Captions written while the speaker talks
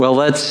Well,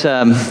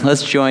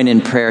 let's join in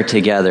prayer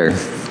together.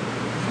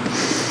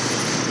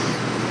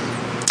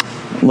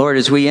 Lord,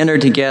 as we enter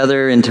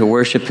together into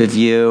worship of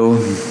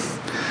you,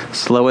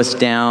 slow us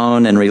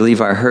down and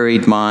relieve our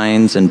hurried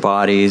minds and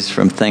bodies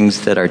from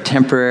things that are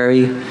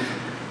temporary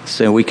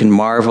so we can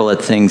marvel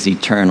at things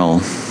eternal.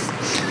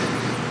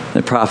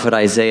 The prophet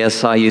Isaiah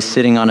saw you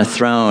sitting on a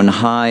throne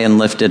high and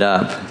lifted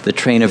up, the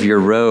train of your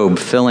robe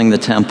filling the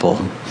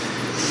temple.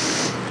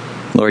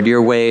 Lord,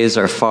 your ways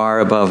are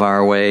far above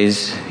our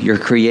ways. Your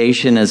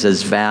creation is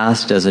as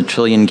vast as 1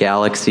 trillion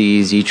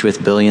galaxies, each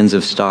with billions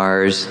of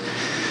stars,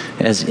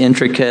 as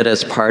intricate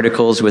as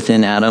particles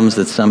within atoms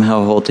that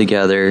somehow hold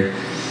together,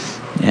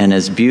 and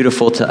as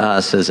beautiful to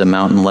us as a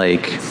mountain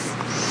lake.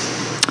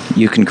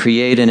 You can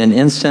create in an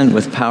instant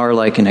with power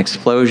like an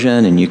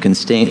explosion, and you can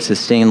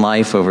sustain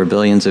life over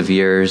billions of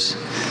years.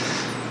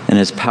 And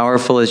as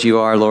powerful as you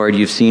are, Lord,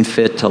 you've seen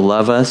fit to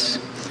love us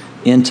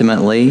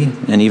intimately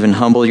and even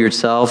humble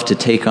yourself to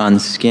take on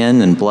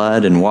skin and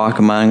blood and walk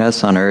among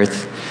us on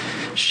earth,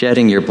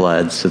 shedding your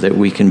blood so that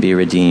we can be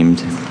redeemed.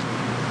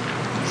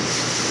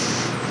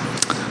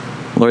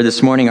 Lord,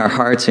 this morning our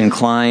hearts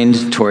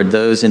inclined toward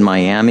those in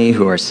Miami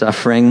who are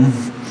suffering.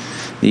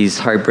 These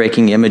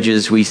heartbreaking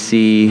images we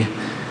see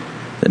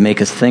that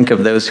make us think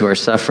of those who are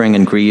suffering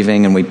and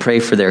grieving, and we pray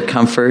for their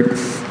comfort.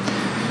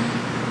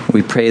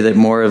 We pray that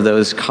more of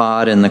those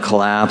caught in the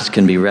collapse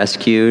can be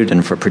rescued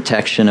and for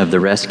protection of the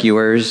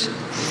rescuers.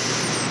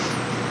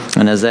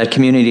 And as that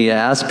community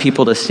asks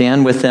people to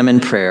stand with them in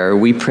prayer,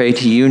 we pray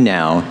to you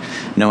now,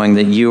 knowing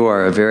that you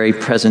are a very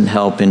present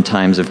help in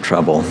times of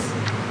trouble.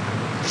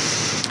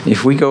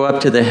 If we go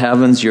up to the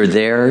heavens, you're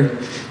there.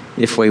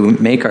 If we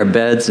make our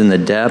beds in the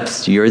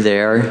depths, you're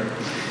there.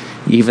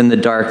 Even the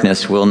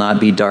darkness will not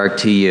be dark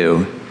to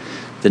you.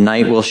 The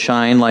night will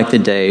shine like the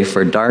day,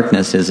 for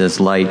darkness is as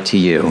light to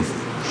you.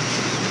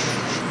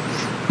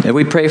 And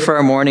we pray for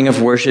our morning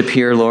of worship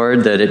here,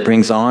 Lord, that it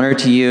brings honor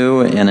to you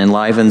and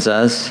enlivens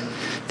us.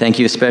 Thank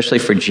you especially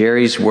for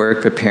Jerry's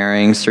work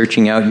preparing,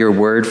 searching out your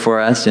word for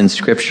us in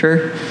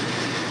Scripture.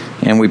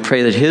 And we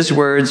pray that his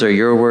words are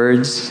your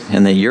words,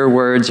 and that your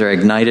words are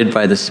ignited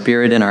by the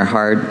Spirit in our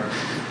heart,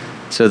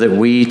 so that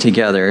we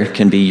together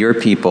can be your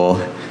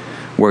people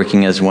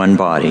working as one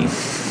body.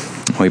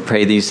 We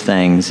pray these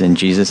things in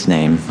Jesus'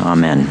 name.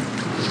 Amen.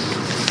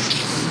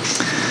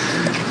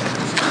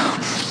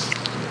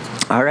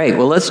 All right,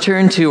 well, let's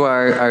turn to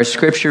our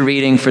scripture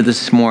reading for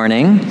this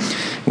morning,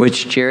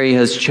 which Jerry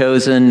has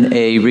chosen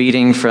a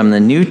reading from the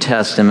New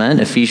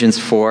Testament, Ephesians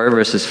 4,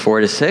 verses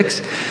 4 to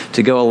 6,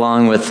 to go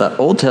along with the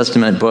Old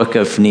Testament book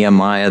of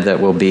Nehemiah that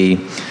we'll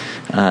be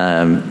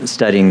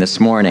studying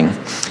this morning.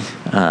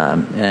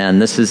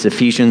 And this is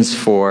Ephesians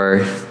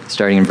 4,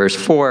 starting in verse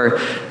 4.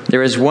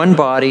 There is one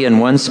body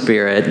and one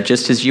Spirit,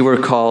 just as you were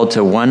called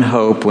to one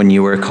hope when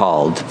you were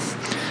called.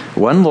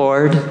 One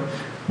Lord,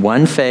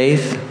 one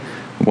faith,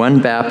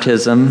 one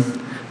baptism,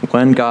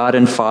 one God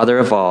and Father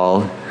of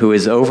all, who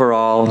is over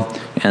all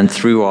and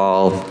through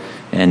all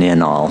and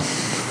in all.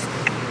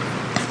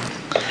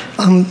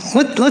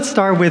 Let's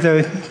start with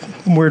a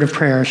word of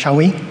prayer, shall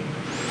we?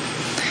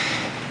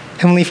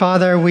 Heavenly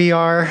Father, we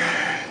are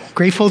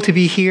grateful to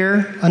be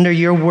here under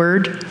your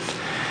word.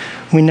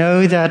 We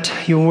know that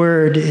your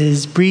word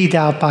is breathed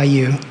out by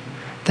you,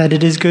 that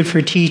it is good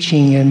for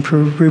teaching and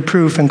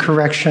reproof and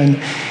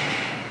correction,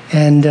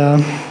 and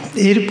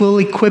it will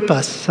equip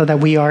us so that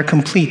we are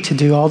complete to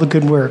do all the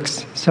good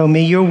works. So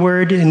may your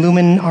word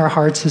illumine our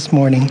hearts this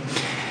morning.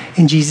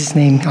 In Jesus'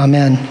 name,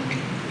 amen.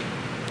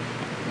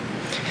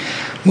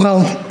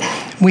 Well,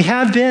 we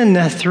have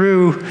been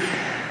through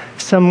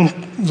some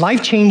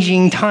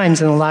life-changing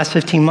times in the last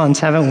 15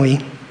 months, haven't we?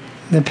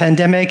 The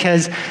pandemic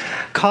has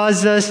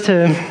caused us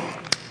to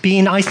be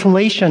in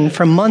isolation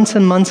for months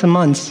and months and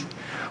months.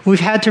 We've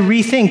had to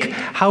rethink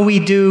how we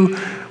do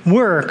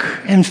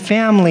work and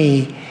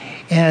family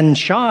and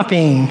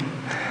shopping.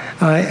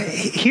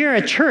 Here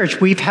at church,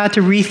 we've had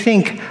to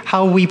rethink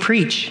how we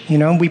preach.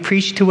 We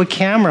preach to a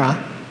camera.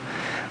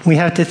 We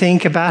have to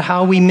think about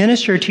how we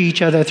minister to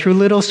each other through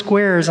little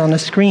squares on a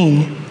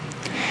screen.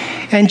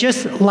 And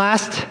just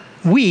last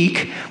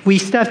week, we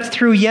stepped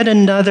through yet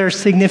another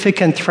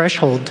significant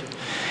threshold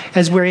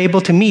as we're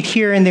able to meet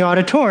here in the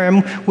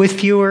auditorium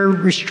with fewer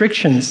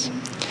restrictions.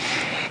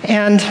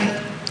 And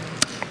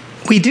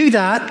we do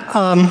that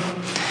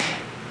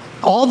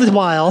all the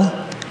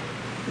while.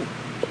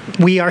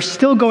 We are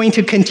still going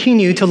to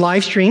continue to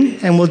live stream,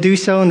 and we'll do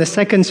so in the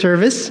second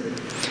service.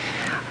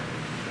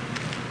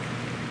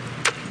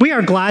 We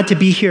are glad to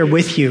be here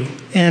with you,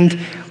 and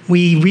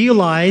we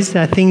realize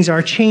that things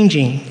are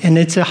changing, and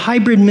it's a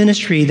hybrid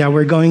ministry that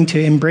we're going to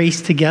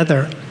embrace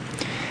together.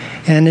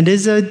 And it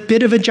is a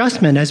bit of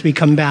adjustment as we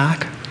come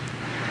back.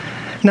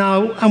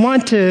 Now, I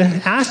want to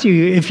ask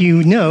you if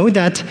you know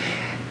that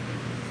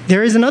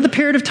there is another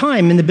period of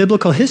time in the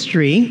biblical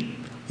history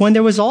when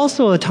there was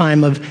also a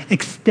time of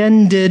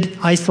extended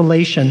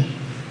isolation,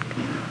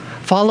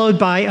 followed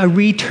by a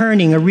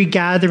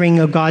regathering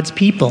of God's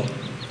people.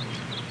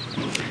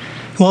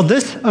 Well,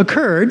 this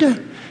occurred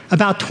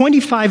about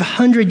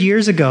 2,500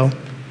 years ago,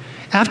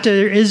 after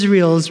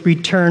Israel's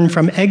return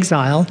from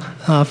exile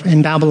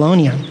in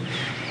Babylonia.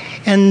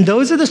 And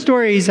those are the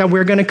stories that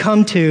we're going to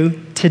come to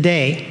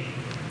today.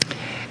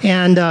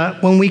 And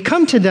when we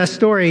come to that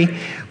story,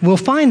 we'll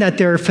find that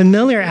there are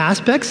familiar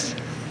aspects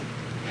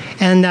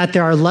and that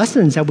there are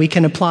lessons that we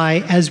can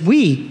apply as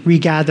we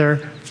regather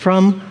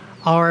from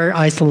our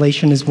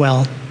isolation as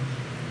well.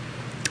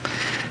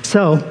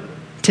 So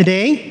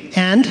today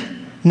and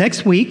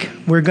next week,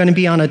 we're going to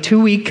be on a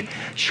 2-week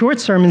short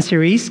sermon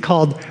series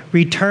called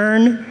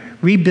Return,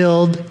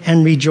 Rebuild,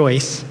 and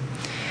Rejoice.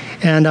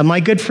 And my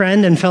good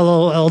friend and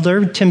fellow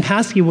elder, Tim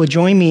Paskey, will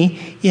join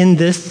me in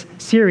this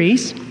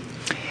series.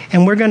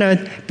 And we're going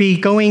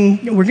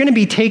to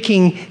be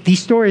taking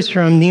these stories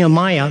from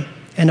Nehemiah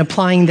and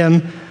applying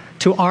them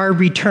to our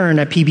return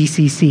at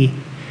PBCC.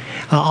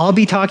 I'll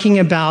be talking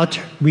about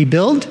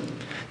rebuild,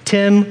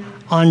 Tim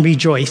on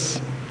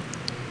rejoice.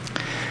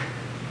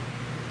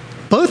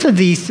 Both of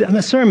these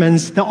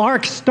sermons, the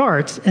arc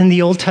starts in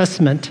the Old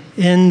Testament,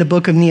 in the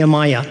book of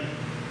Nehemiah.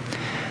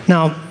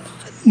 Now,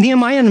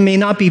 Nehemiah may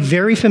not be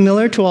very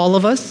familiar to all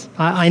of us.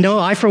 I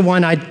know for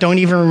one, I don't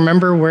even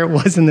remember where it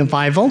was in the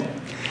Bible.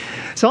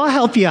 So I'll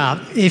help you out.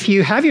 If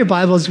you have your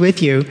Bibles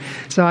with you,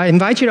 so I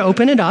invite you to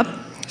open it up,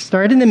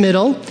 start in the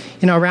middle,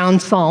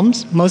 around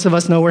Psalms. Most of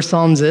us know where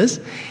Psalms is.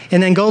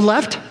 And then go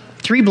left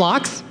 3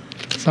 blocks.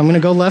 So I'm going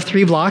to go left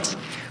 3 blocks.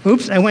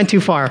 Oops, I went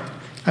too far.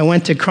 I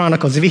went to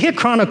Chronicles. If you hit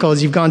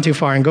Chronicles, you've gone too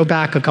far, and go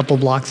back a couple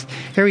blocks.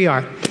 Here we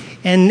are,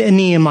 in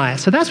Nehemiah.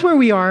 So that's where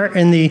we are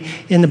in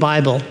the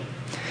Bible.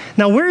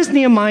 Now, where is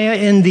Nehemiah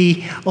in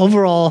the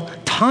overall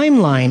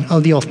timeline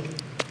of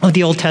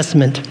the Old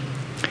Testament?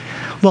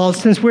 Well,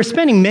 since we're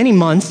spending many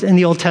months in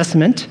the Old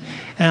Testament,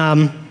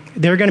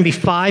 there are going to be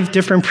 5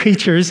 different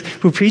preachers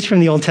who preach from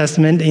the Old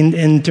Testament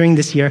during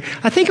this year.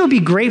 I think it would be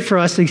great for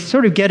us to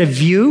sort of get a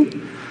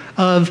view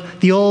of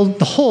the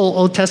whole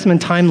Old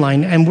Testament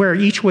timeline and where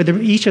each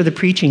of the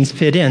preachings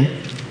fit in.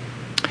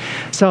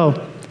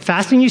 So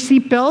fasten your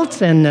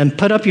seatbelts and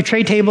put up your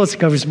tray tables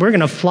because we're going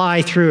to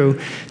fly through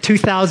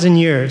 2,000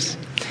 years.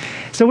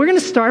 So we're going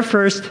to start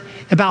first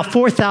about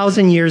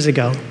 4,000 years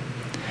ago.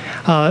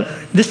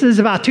 This is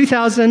about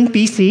 2000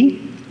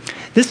 BC.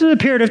 This is a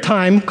period of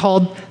time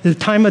called the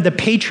time of the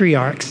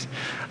patriarchs,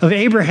 of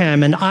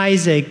Abraham and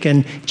Isaac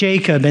and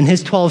Jacob and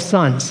his 12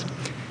 sons.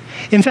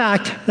 In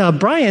fact,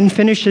 Brian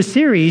finished a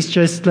series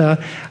just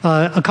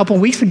a couple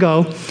weeks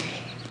ago.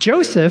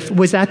 Joseph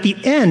was at the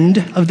end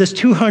of this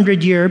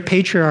 200-year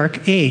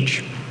patriarch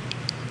age.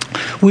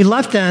 We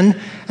left then,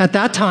 at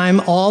that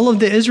time, all of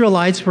the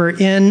Israelites were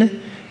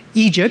in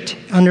Egypt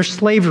under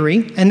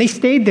slavery, and they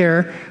stayed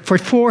there for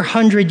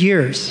 400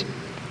 years.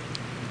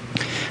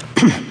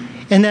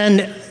 And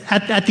then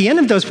at the end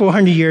of those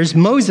 400 years,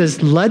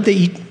 Moses led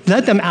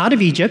them out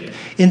of Egypt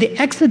in the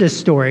Exodus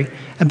story,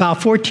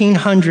 about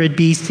 1400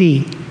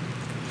 BC.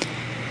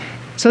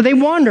 So they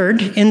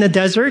wandered in the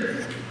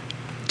desert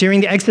during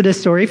the Exodus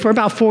story for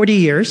about 40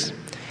 years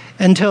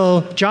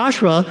until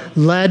Joshua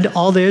led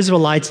all the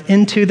Israelites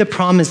into the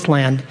Promised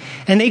Land.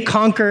 And they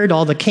conquered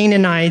all the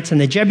Canaanites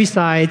and the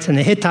Jebusites and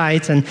the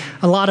Hittites and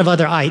a lot of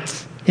other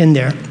ites in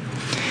there.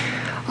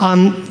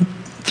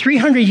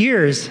 300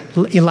 years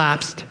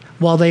elapsed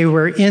while they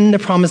were in the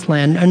Promised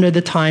Land under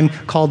the time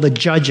called the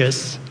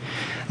Judges.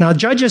 Now,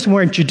 judges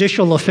weren't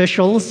judicial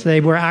officials. They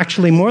were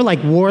actually more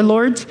like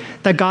warlords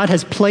that God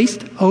has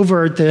placed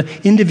over the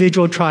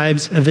individual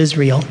tribes of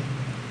Israel.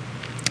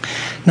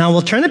 Now,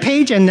 we'll turn the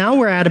page, and now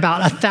we're at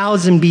about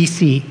 1000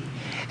 BC.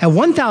 At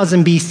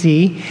 1000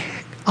 BC,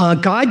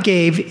 God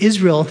gave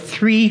Israel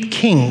 3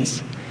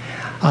 kings,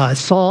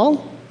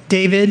 Saul,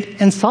 David,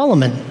 and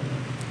Solomon.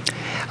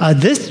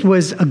 This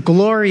was a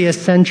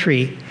glorious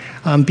century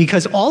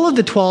because all of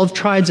the 12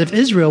 tribes of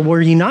Israel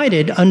were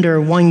united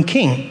under one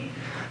king.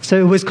 So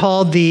it was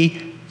called the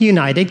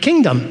United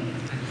Kingdom,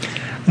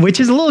 which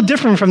is a little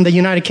different from the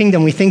United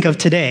Kingdom we think of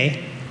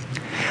today.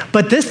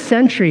 But this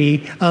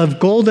century of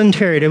golden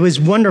period, it was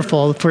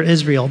wonderful for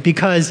Israel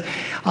because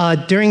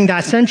during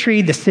that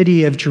century, the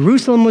city of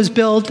Jerusalem was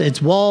built,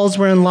 its walls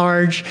were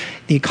enlarged,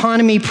 the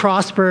economy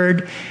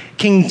prospered.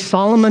 King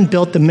Solomon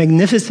built the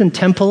magnificent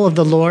temple of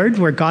the Lord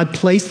where God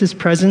placed his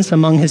presence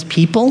among his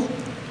people.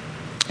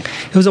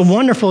 It was a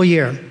wonderful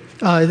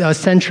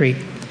century.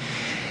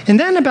 And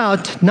then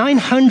about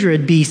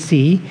 900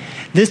 BC,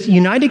 this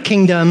United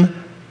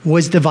Kingdom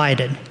was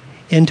divided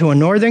into a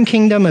northern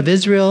kingdom of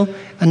Israel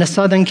and a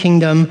southern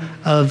kingdom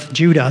of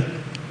Judah.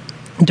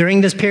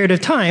 During this period of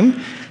time,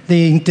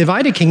 the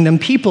divided kingdom,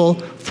 people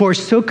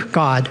forsook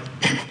God.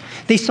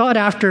 They sought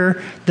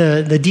after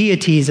the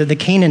deities of the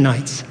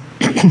Canaanites.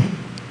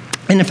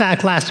 And in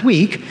fact, last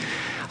week,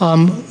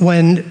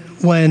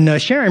 when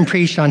Sharon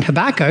preached on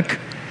Habakkuk,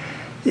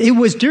 it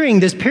was during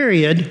this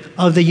period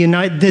of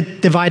the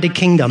divided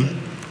kingdom.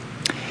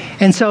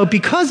 And so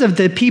because of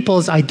the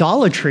people's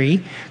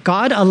idolatry,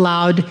 God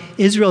allowed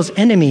Israel's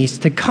enemies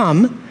to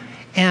come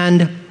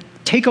and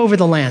take over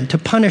the land, to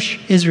punish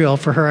Israel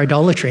for her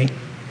idolatry.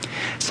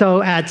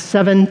 So at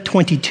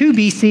 722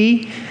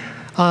 BC,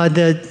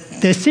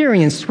 the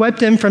Assyrians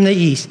swept in from the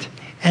east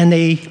and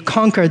they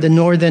conquered the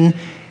northern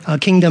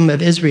kingdom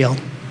of Israel.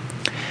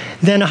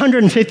 Then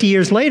 150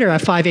 years later,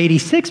 at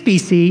 586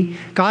 BC,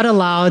 God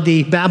allowed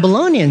the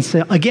Babylonians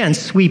to again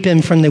sweep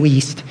in from the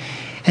east.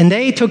 And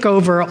they took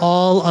over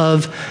all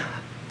of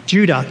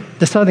Judah,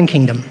 the southern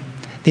kingdom.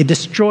 They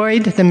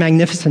destroyed the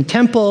magnificent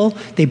temple,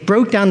 they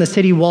broke down the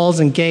city walls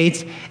and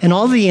gates, and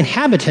all the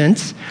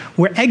inhabitants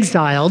were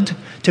exiled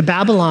to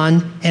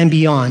Babylon and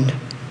beyond.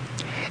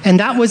 And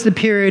that was the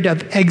period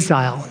of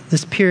exile,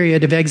 this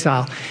period of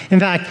exile. In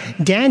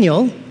fact,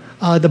 Daniel,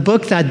 the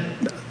book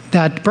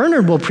that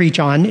Bernard will preach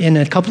on in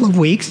a couple of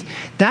weeks,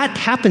 that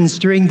happens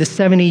during the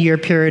 70-year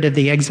period of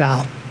the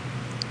exile.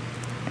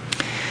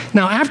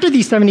 Now, after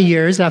these 70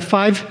 years, at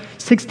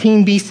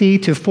 516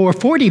 BC to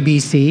 440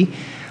 BC,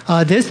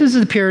 this is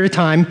the period of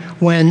time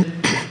when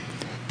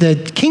the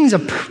kings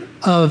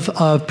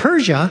of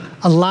Persia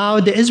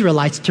allowed the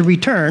Israelites to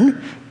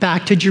return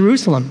back to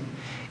Jerusalem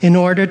in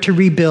order to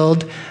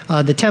rebuild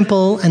the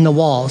temple and the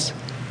walls.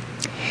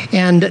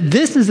 And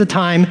this is the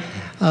time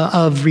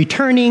of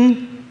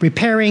returning,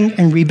 repairing,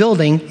 and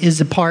rebuilding is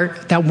the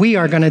part that we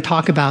are going to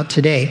talk about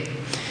today.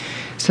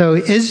 So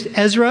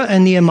Ezra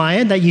and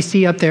Nehemiah that you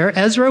see up there,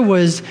 Ezra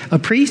was a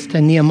priest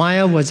and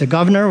Nehemiah was a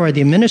governor or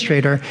the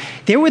administrator.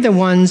 They were the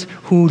ones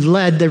who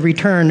led the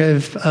return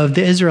of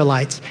the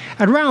Israelites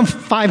at around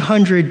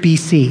 500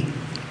 BC.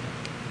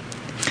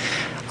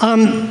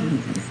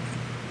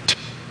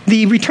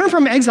 The return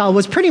from exile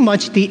was pretty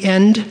much the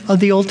end of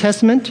the Old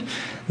Testament.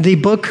 The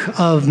book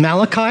of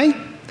Malachi.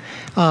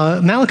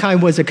 Malachi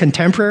was a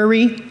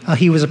contemporary.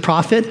 He was a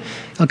prophet,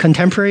 a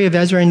contemporary of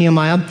Ezra and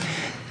Nehemiah.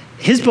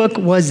 His book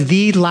was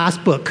the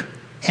last book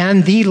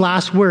and the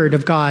last word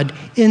of God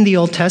in the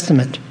Old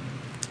Testament.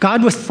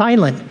 God was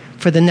silent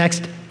for the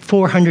next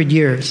 400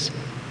 years.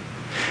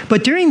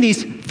 But during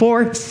these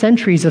 4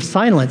 centuries of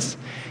silence,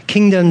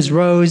 kingdoms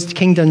rose,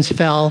 kingdoms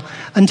fell,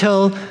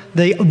 until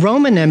the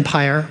Roman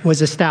Empire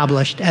was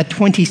established at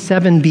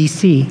 27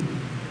 BC.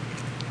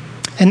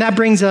 And that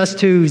brings us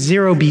to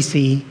 0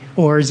 BC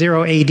or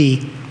 0 AD.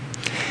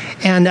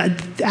 And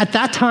at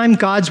that time,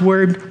 God's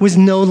word was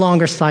no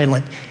longer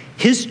silent.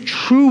 His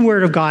true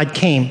word of God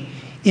came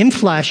in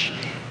flesh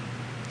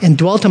and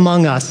dwelt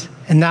among us,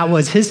 and that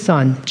was his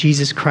son,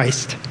 Jesus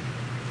Christ.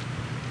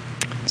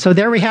 So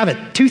there we have it,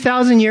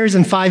 2,000 years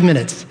and 5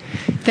 minutes.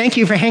 Thank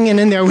you for hanging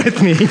in there with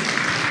me.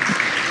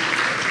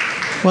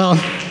 Well,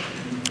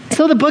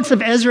 so the books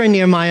of Ezra and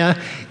Nehemiah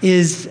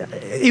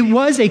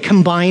was a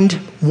combined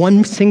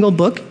one single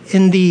book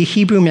in the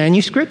Hebrew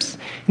manuscripts,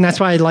 and that's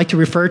why I like to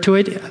refer to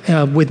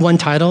it with one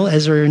title,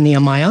 Ezra and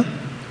Nehemiah.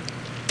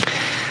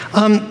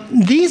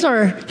 These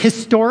are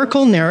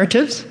historical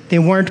narratives. They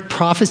weren't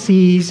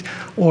prophecies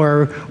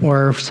or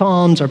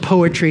psalms or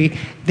poetry.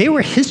 They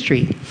were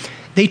history.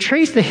 They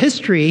trace the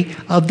history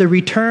of the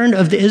return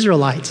of the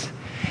Israelites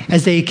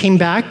as they came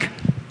back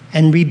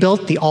and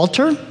rebuilt the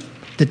altar,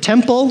 the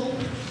temple,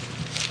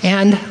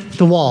 and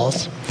the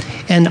walls.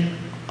 And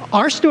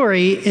our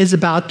story is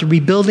about the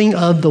rebuilding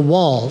of the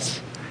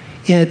walls.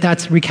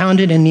 That's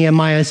recounted in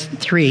Nehemiah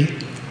 3.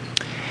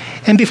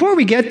 And before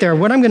we get there,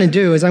 what I'm going to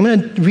do is I'm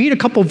going to read a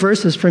couple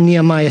verses from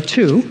Nehemiah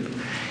 2,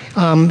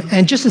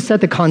 and just to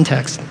set the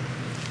context.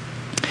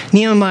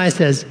 Nehemiah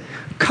says,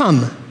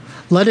 "Come,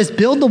 let us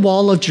build the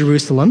wall of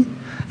Jerusalem,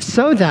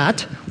 so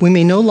that we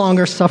may no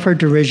longer suffer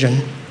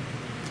derision."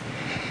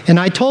 And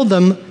I told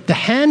them, "The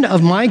hand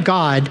of my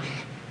God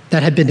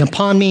that had been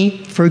upon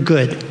me for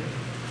good."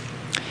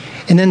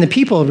 And then the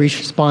people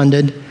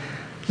responded,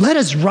 "Let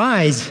us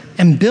rise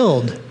and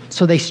build."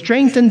 So they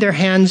strengthened their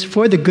hands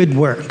for the good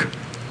work.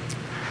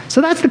 So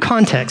that's the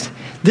context.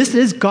 This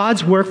is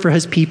God's work for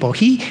his people.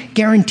 He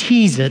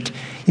guarantees it.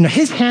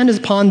 His hand is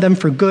upon them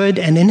for good,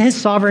 and in his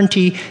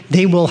sovereignty,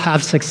 they will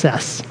have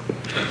success.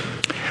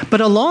 But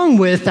along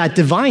with that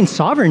divine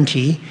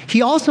sovereignty,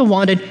 he also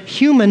wanted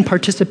human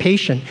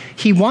participation.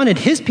 He wanted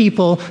his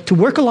people to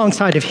work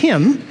alongside of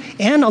him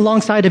and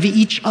alongside of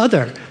each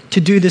other to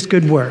do this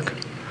good work.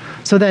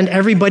 So then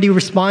everybody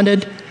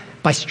responded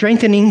by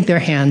strengthening their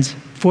hands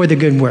for the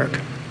good work.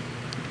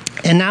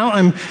 And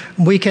now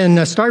we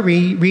can start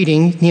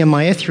reading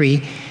Nehemiah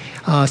 3,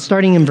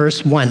 starting in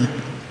verse 1.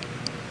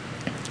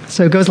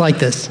 So it goes like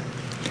this.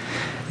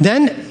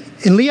 "Then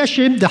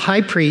Eliashib the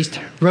high priest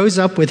rose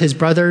up with his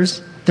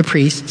brothers, the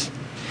priests,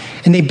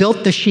 and they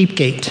built the sheep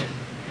gate.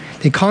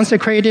 They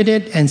consecrated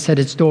it and set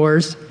its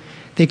doors.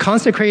 They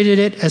consecrated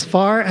it as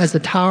far as the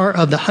Tower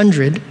of the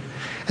 100,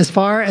 as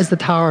far as the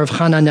Tower of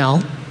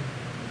Hananel.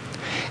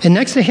 And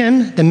next to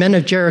him, the men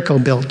of Jericho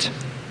built.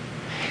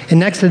 And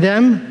next to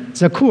them,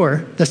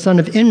 Zakur, the son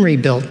of Imri,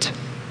 built.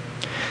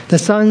 The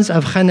sons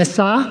of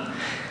Chenesah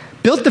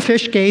built the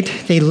fish gate.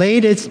 They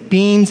laid its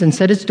beams and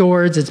set its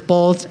doors, its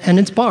bolts, and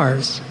its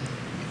bars.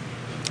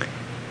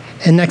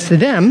 And next to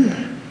them,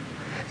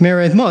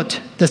 Meremoth,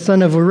 the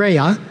son of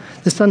Uriah,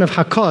 the son of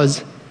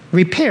Hakoz,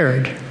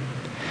 repaired.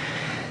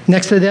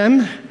 Next to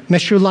them,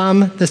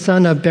 Meshullam, the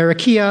son of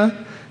Berechiah,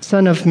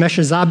 son of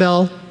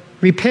Meshezabel,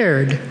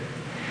 repaired.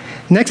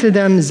 Next to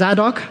them,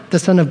 Zadok, the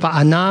son of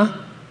Baanah,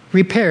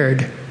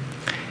 repaired.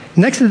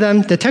 Next to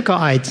them, the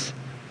Tekoites,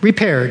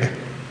 repaired.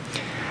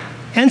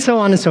 And so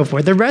on and so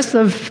forth. The rest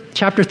of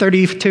chapter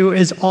 32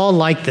 is all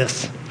like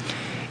this.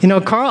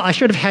 Carl, I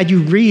should have had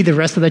you read the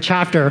rest of the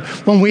chapter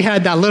when we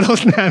had that little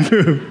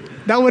snafu.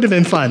 That would have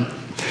been fun.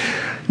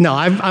 No,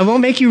 I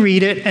won't make you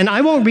read it, and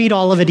I won't read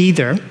all of it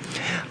either.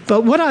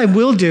 But what I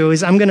will do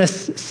is I'm going to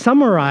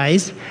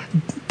summarize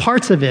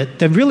parts of it,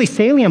 the really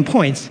salient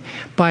points,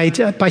 by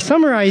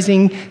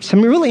summarizing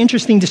some really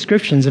interesting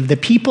descriptions of the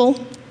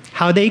people,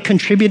 how they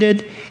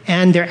contributed,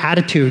 and their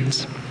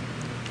attitudes.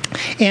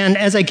 And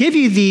as I give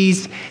you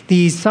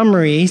these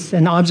summaries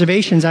and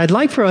observations, I'd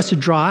like for us to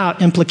draw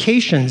out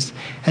implications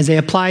as they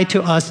apply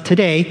to us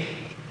today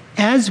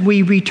as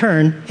we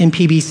return in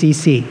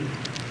PBCC.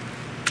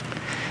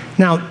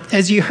 Now,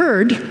 as you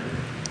heard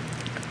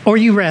or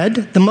you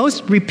read, the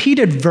most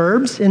repeated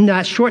verbs in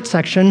that short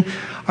section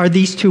are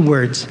these two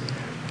words: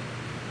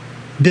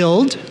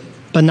 build,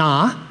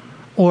 bana,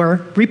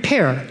 or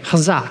repair,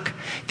 chazak.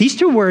 These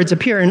two words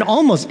appear in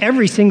almost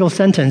every single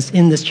sentence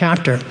in this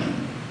chapter.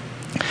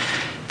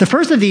 The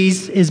first of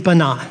these is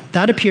bana.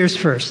 That appears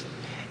first,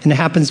 and it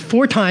happens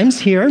 4 times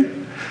here.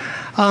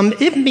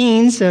 It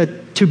means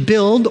to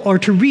build or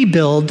to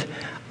rebuild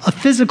a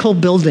physical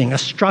building, a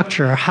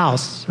structure, a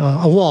house,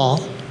 a wall.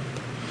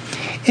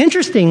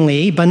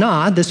 Interestingly,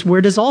 bana, this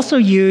word is also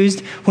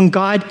used when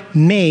God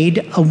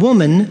made a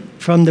woman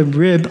from the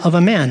rib of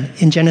a man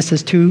in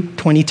Genesis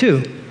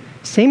 2:22.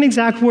 Same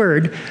exact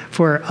word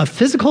for a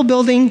physical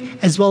building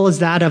as well as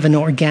that of an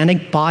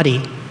organic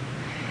body.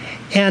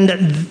 And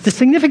the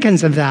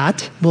significance of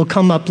that will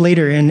come up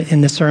later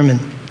in the sermon.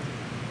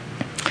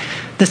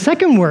 The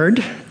second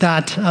word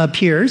that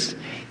appears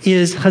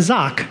is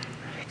chazak,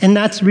 and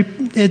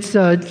it's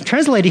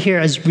translated here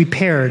as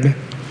repaired.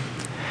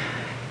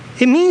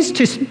 It means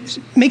to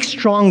make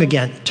strong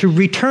again, to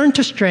return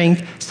to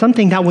strength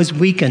something that was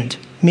weakened,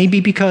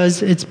 maybe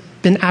because it's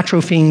been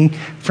atrophying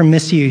from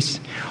misuse.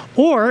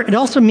 Or it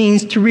also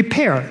means to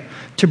repair,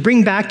 to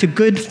bring back to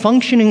good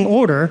functioning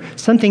order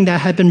something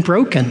that had been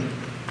broken.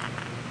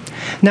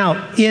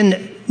 Now,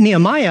 in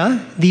Nehemiah,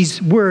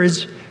 these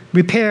words,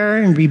 repair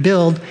and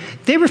rebuild,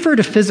 they refer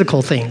to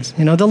physical things,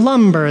 the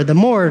lumber, the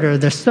mortar,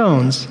 the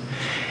stones,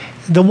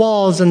 the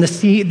walls and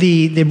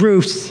the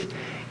roofs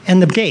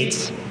and the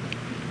gates.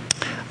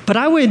 But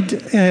I would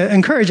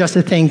encourage us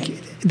to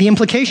think the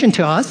implication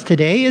to us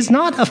today is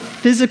not a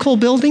physical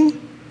building,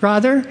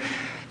 rather,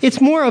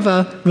 it's more of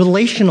a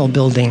relational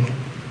building.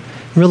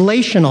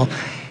 Relational.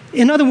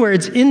 In other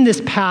words, in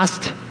this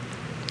past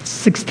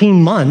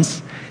 16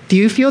 months, do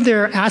you feel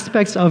there are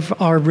aspects of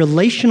our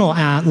relational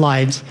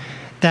lives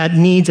that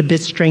needs a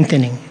bit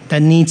strengthening,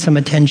 that needs some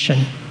attention?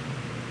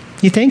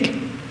 You think?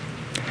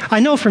 I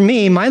know for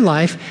me, my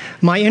life,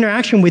 my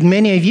interaction with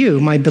many of you,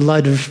 my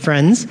beloved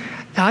friends,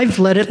 I've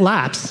let it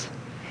lapse.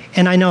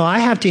 And I know I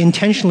have to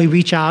intentionally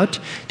reach out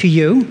to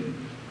you,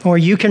 or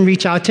you can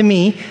reach out to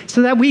me,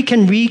 so that we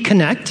can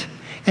reconnect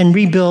and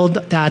rebuild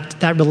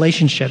that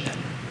relationship.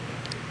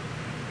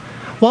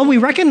 While we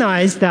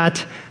recognize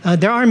that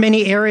there are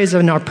many areas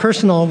in our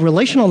personal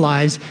relational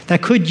lives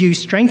that could use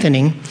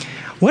strengthening,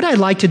 what I'd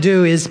like to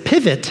do is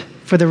pivot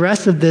for the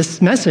rest of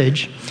this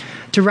message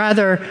to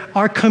rather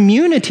our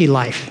community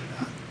life,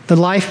 the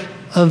life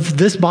of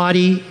this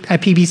body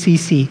at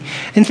PBCC,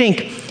 and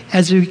think,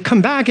 as we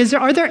come back,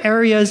 are there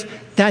areas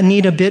that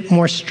need a bit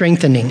more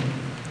strengthening?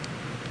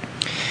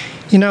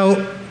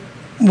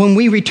 When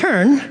we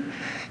return,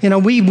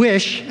 we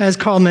wish, as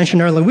Carl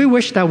mentioned earlier, we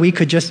wish that we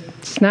could just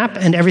snap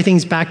and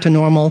everything's back to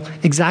normal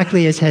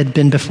exactly as had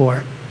been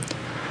before.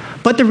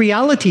 But the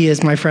reality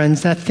is, my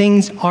friends, that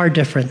things are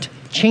different.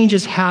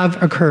 Changes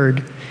have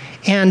occurred,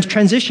 and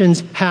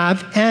transitions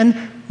have and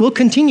will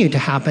continue to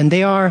happen.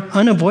 They are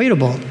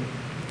unavoidable.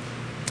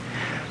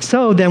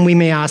 So then we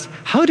may ask,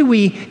 how do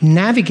we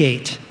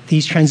navigate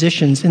these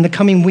transitions in the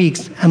coming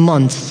weeks and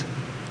months?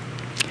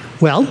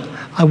 Well,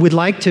 I would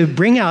like to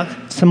bring out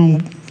some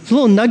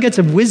little nuggets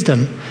of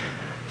wisdom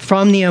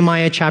from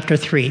Nehemiah chapter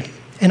 3.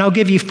 And I'll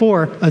give you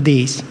 4 of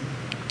these.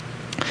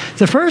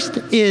 The first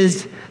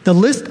is the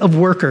list of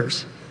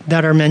workers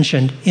that are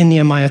mentioned in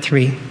Nehemiah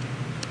 3.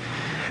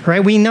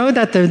 Right? We know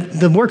that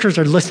the workers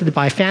are listed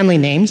by family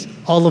names,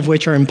 all of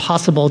which are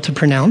impossible to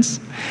pronounce.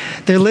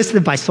 They're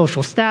listed by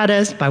social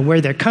status, by where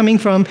they're coming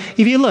from.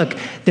 If you look,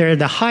 they're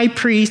the high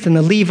priest and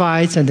the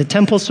Levites and the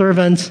temple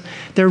servants.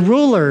 They're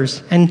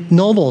rulers and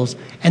nobles,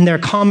 and they're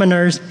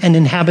commoners and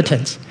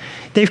inhabitants.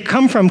 They've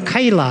come from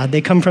Keilah,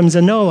 they come from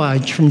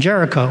Zanoah, from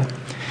Jericho.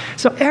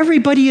 So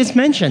everybody is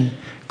mentioned,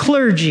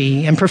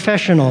 clergy and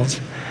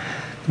professionals.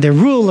 They're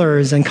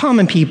rulers and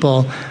common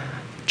people,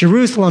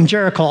 Jerusalem,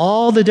 Jericho,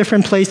 all the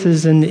different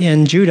places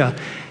in Judah.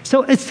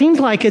 So it seems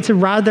like it's a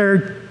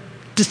rather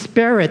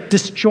disparate,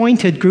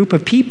 disjointed group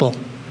of people,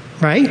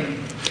 right?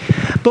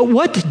 But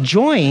what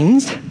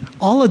joins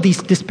all of these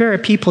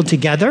disparate people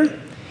together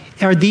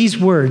are these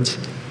words.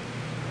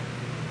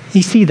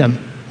 You see them.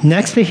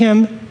 Next to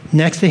him,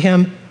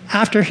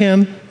 after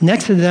him,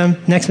 next to them,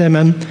 next to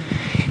them.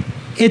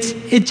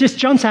 It just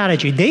jumps out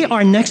at you. They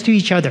are next to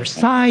each other,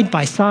 side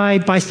by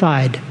side by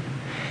side.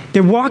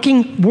 They're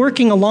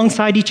working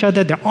alongside each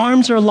other. Their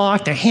arms are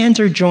locked. Their hands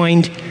are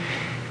joined.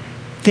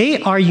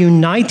 They are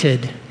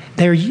united.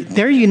 They're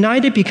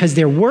united because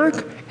their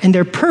work and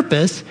their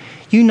purpose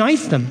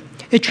unites them.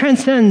 It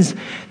transcends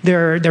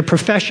their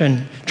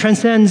profession,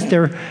 transcends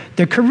their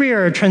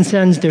career,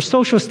 transcends their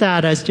social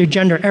status, their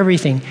gender,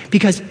 everything,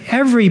 because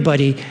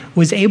everybody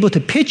was able to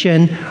pitch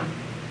in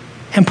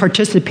and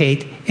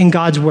participate in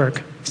God's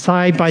work,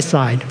 side by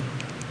side.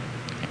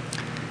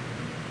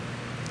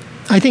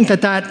 I think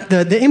that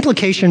the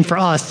implication for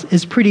us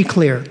is pretty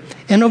clear,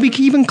 and it'll be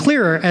even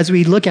clearer as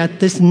we look at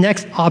this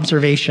next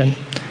observation.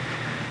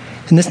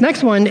 And this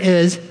next one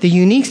is the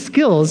unique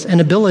skills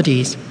and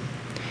abilities.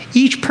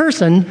 Each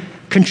person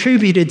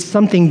contributed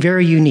something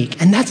very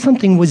unique, and that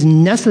something was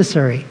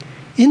necessary,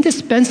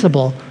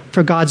 indispensable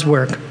for God's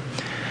work.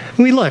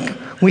 We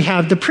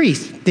have the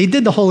priests. They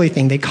did the holy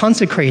thing. They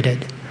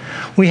consecrated.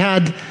 We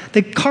had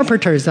the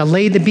carpenters that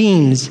laid the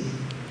beams.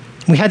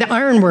 We had the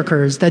iron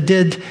workers that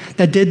did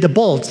the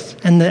bolts,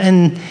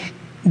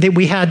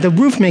 we had the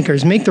roof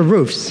makers make the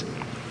roofs.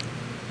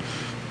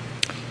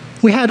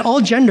 We had all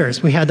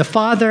genders. We had the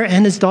father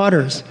and his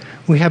daughters.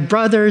 We have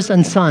brothers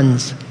and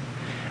sons.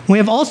 We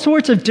have all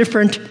sorts of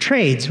different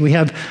trades. We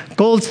have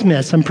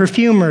goldsmiths and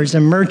perfumers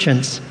and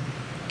merchants.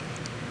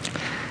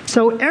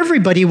 So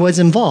everybody was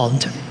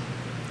involved.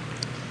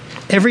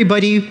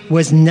 Everybody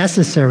was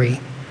necessary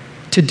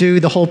to do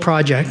the whole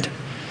project.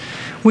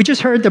 We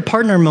just heard the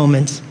partner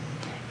moments,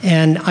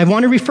 and I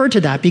want to refer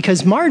to that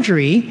because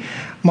Marjorie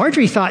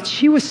thought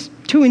she was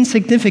too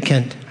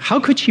insignificant. How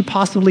could she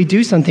possibly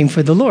do something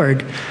for the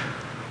Lord?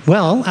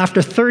 Well,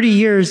 after 30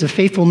 years of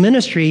faithful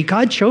ministry,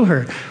 God showed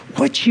her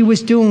what she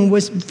was doing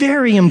was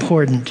very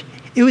important.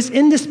 It was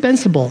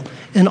indispensable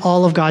in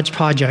all of God's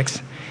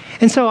projects.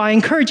 And so I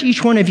encourage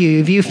each one of you,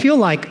 if you feel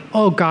like,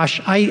 oh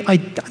gosh, I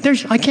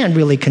can't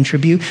really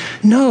contribute.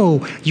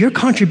 No, your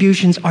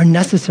contributions are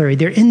necessary.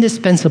 They're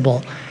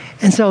indispensable.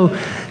 And so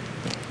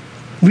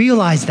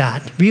realize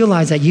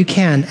that you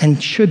can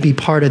and should be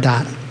part of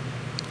that.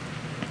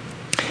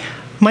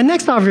 My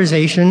next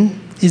observation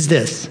is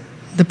this.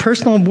 The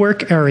personal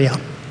work area.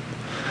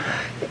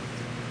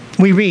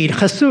 We read,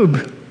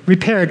 Chasub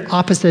repaired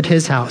opposite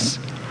his house.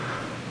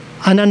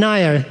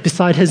 Ananiah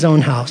beside his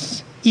own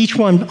house. Each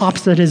one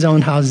opposite his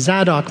own house.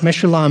 Zadok,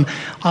 Meshullam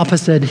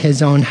opposite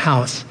his own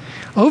house.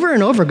 Over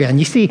and over again,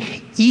 you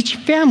see, each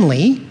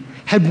family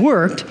had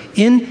worked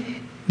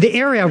in the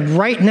area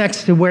right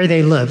next to where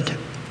they lived.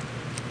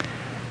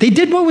 They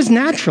did what was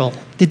natural.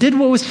 They did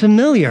what was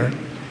familiar.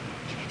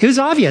 It was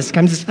obvious.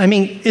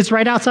 It's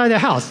right outside their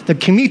house. The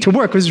commute to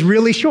work was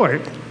really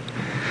short.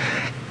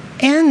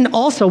 And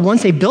also,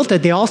 once they built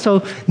it, they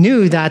also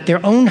knew that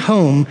their own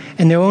home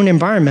and their own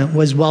environment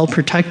was well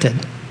protected.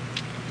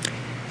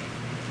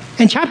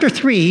 And chapter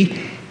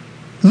 3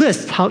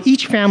 lists how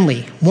each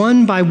family,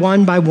 one by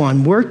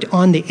one, worked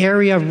on the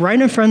area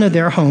right in front of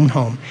their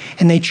home.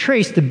 And they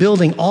traced the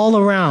building all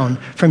around,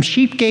 from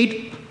Sheep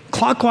Gate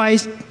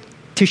clockwise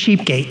to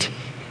Sheep Gate.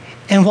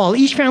 And while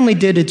each family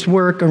did its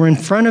work or in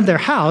front of their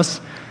house,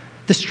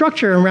 the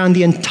structure around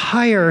the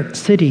entire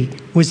city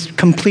was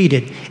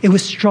completed. It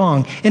was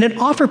strong, and it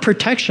offered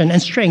protection and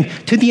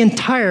strength to the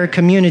entire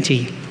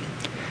community.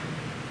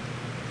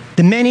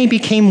 The many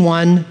became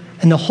one,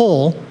 and the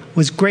whole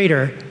was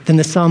greater than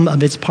the sum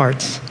of its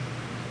parts.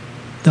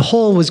 The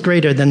whole was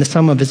greater than the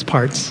sum of its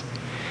parts.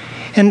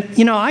 And,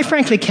 I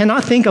frankly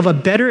cannot think of a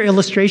better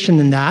illustration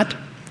than that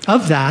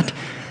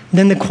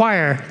than the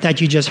choir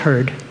that you just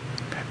heard.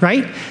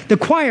 Right? The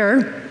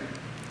choir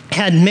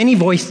had many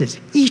voices.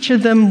 Each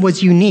of them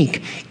was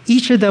unique.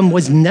 Each of them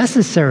was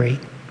necessary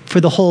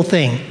for the whole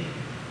thing.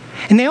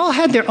 And they all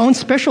had their own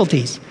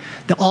specialties.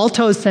 The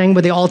altos sang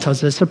with the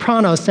altos. The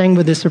sopranos sang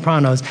with the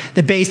sopranos.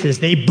 The basses,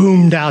 they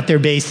boomed out their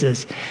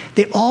basses.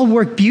 They all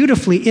worked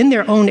beautifully in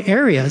their own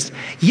areas.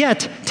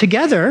 Yet,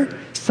 together,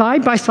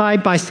 side by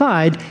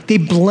side, they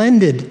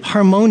blended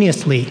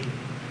harmoniously.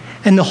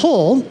 And the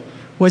whole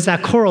was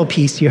that choral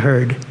piece you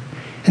heard.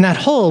 And that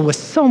whole was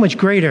so much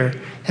greater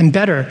and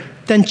better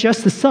than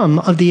just the sum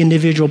of the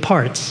individual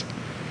parts.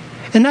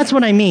 And that's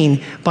what I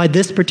mean by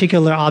this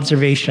particular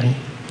observation.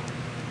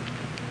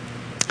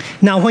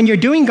 Now, when you're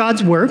doing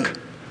God's work,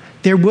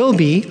 there will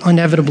be,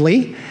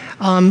 inevitably,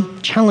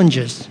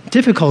 challenges,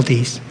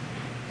 difficulties,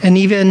 and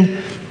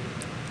even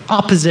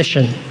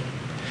opposition.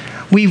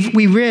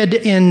 We read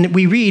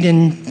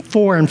in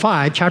 4 and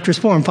 5, chapters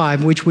 4 and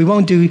 5, which we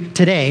won't do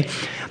today,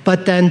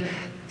 but then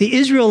the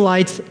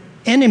Israelites'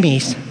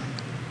 enemies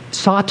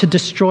sought to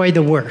destroy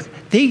the work.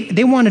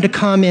 They wanted to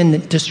come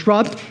in,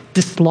 disrupt,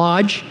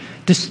 dislodge,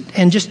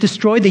 and just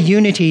destroy the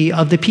unity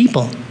of the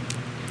people.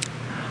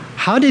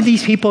 How did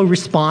these people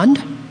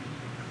respond?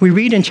 We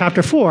read in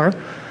chapter 4,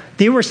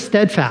 they were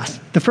steadfast.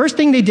 The first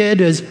thing they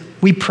did is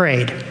we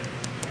prayed.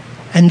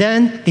 And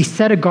then they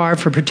set a guard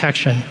for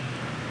protection.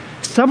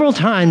 Several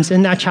times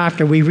in that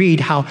chapter, we read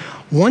how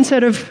one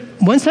set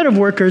of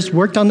workers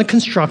worked on the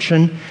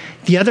construction,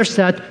 the other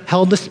set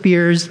held the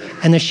spears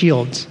and the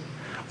shields.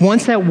 One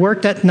set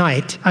worked in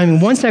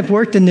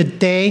the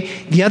day,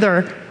 the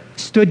other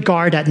stood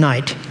guard at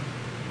night.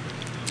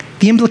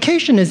 The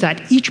implication is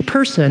that each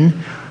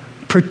person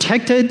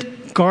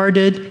protected,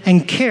 guarded,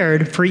 and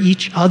cared for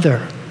each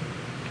other.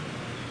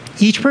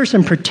 Each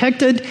person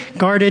protected,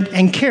 guarded,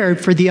 and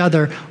cared for the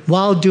other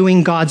while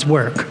doing God's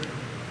work.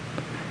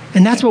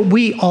 And that's what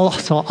we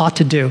also ought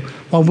to do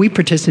while we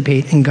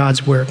participate in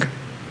God's work.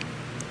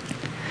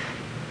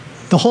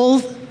 The whole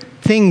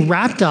thing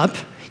wrapped up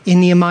in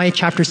Nehemiah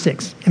chapter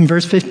 6. In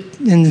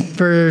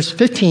verse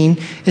 15,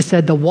 it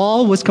said, the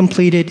wall was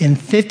completed in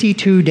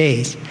 52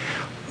 days.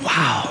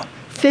 Wow,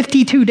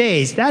 52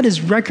 days. That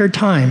is record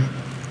time.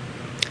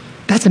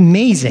 That's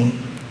amazing.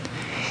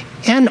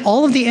 And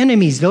all of the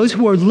enemies, those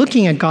who were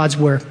looking at God's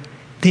work,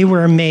 they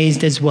were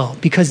amazed as well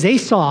because they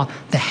saw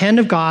the hand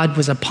of God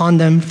was upon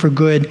them for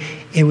good.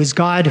 It was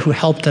God who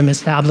helped them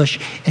establish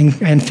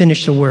and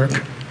finish the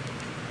work.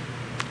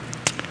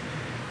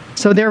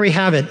 So there we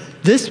have it.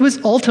 This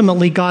was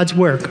ultimately God's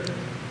work.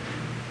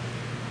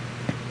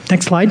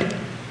 Next slide.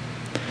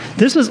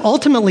 This was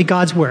ultimately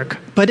God's work,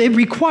 but it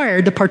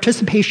required the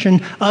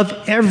participation of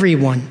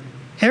everyone,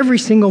 every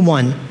single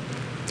one.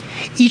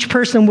 Each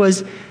person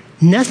was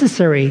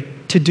necessary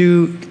to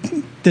do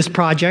this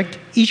project.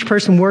 Each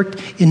person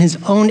worked in his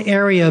own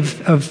area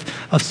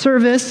of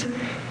service,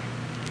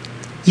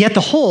 yet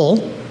the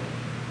whole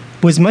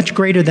was much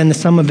greater than the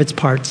sum of its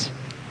parts.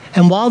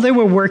 And while they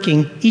were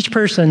working, each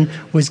person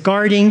was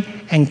guarding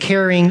and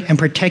caring and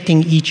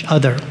protecting each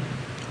other.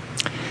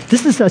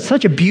 This is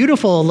such a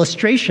beautiful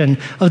illustration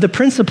of the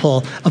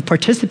principle of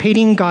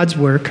participating in God's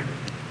work,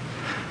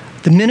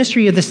 the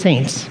ministry of the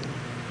saints,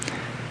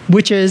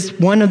 which is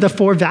one of the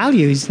 4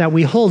 values that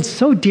we hold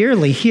so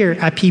dearly here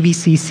at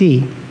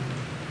PBCC.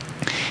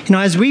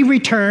 As we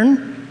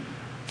return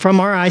from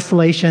our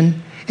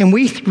isolation and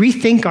we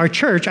rethink our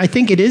church, I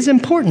think it is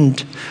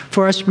important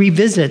for us to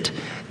revisit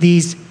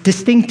these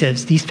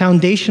distinctives, these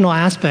foundational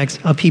aspects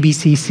of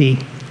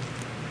PBCC.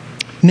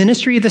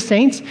 Ministry of the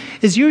saints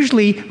is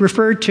usually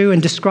referred to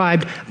and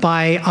described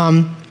by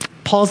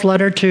Paul's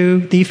letter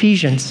to the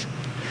Ephesians.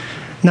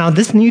 Now,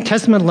 this New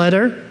Testament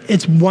letter,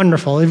 it's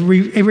wonderful.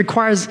 It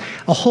requires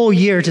a whole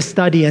year to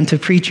study and to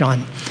preach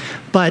on.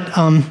 But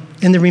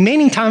in the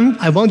remaining time,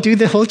 I won't do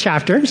the whole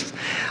chapters.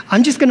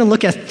 I'm just going to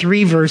look at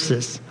 3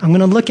 verses. I'm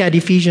going to look at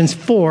Ephesians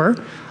 4,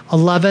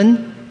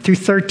 11 through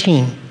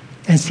 13,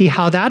 and see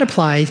how that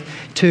applies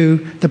to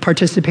the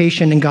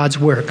participation in God's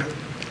work.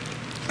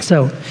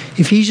 So,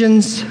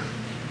 Ephesians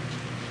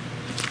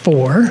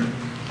 4.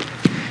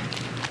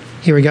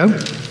 Here we go.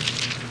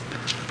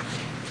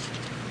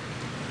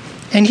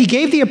 And he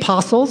gave the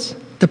apostles,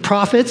 the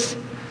prophets,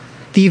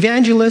 the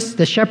evangelists,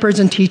 the shepherds,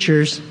 and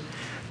teachers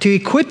to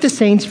equip the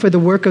saints for the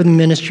work of the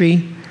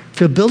ministry,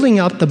 for building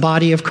up the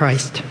body of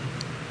Christ,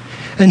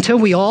 until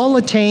we all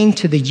attain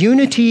to the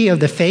unity of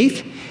the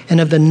faith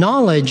and of the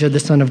knowledge of the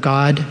Son of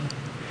God,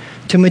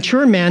 to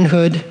mature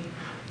manhood,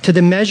 to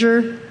the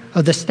measure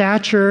of the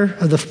stature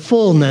of the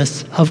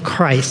fullness of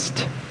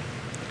Christ.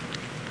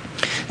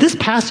 This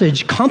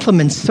passage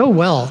complements so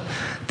well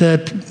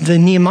the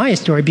Nehemiah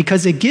story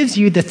because it gives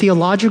you the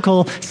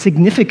theological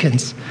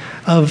significance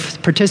of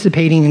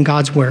participating in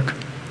God's work.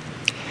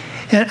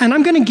 And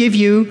I'm going to give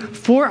you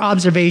 4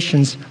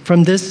 observations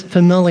from this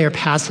familiar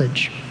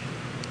passage.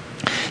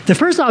 The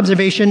first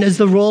observation is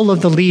the role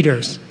of the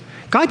leaders.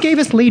 God gave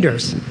us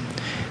leaders.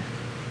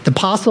 The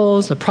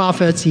apostles, the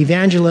prophets, the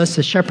evangelists,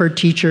 the shepherd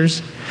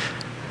teachers.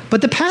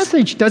 But the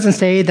passage doesn't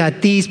say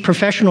that these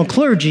professional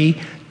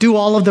clergy do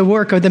all of the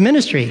work of the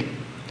ministry.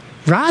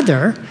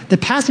 Rather, the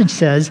passage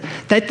says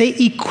that they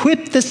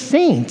equip the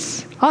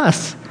saints,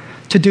 us,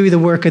 to do the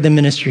work of the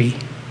ministry.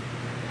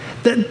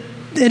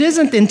 It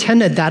isn't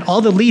intended that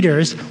all the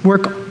leaders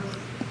work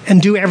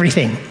and do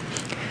everything.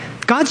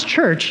 God's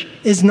church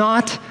is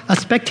not a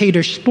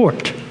spectator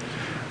sport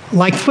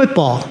like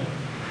football,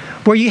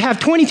 where you have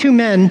 22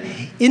 men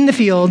in the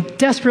field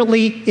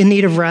desperately in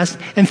need of rest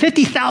and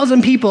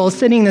 50,000 people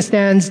sitting in the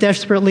stands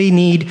desperately in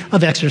need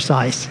of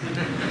exercise.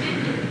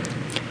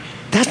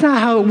 That's not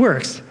how it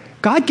works.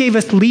 God gave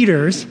us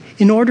leaders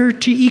in order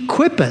to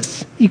equip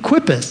us,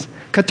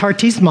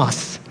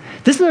 katartismos.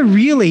 This is a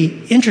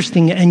really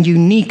interesting and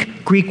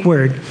unique Greek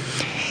word.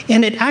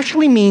 And it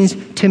actually means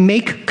to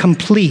make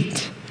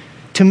complete,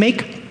 to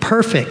make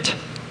perfect.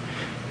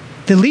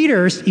 The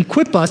leaders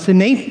equip us and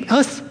make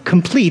us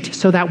complete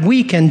so that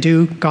we can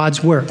do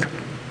God's work.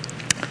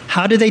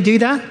 How do they do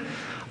that?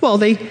 Well,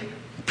 they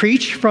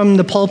preach from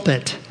the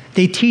pulpit.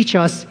 They teach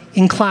us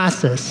in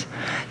classes.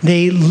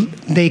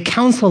 They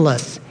counsel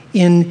us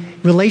in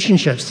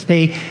relationships.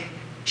 They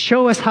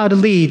show us how to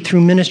lead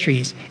through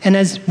ministries. And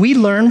as we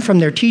learn from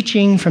their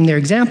teaching, from their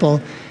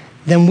example,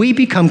 then we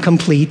become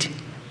complete.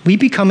 We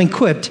become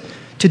equipped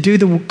to do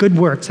the good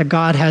works that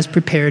God has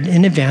prepared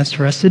in advance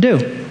for us to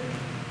do.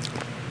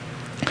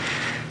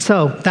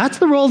 So that's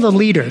the role of the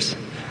leaders.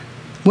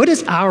 What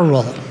is our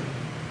role?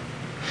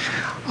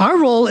 Our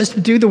role is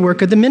to do the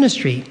work of the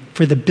ministry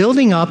for the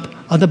building up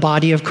of the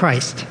body of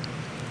Christ.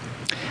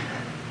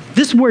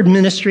 This word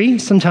ministry,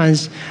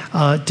 sometimes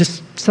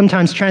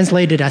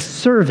translated as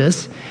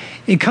service,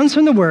 it comes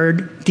from the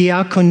word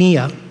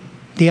diakonia.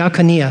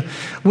 diakonia,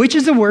 which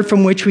is the word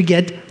from which we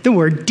get the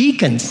word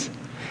deacons.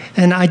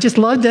 And I just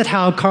loved it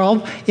how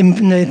Carl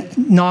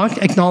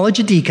acknowledged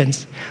the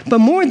deacons. But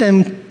more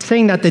than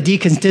saying that the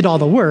deacons did all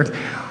the work,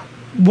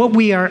 what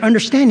we are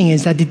understanding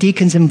is that the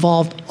deacons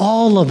involved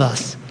all of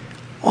us.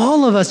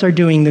 All of us are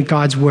doing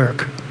God's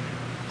work.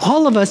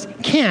 All of us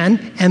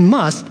can and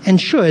must and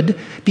should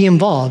be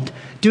involved,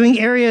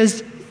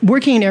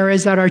 working in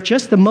areas that are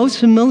just the most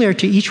familiar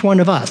to each one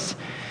of us.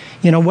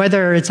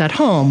 Whether it's at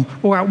home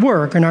or at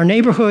work, in our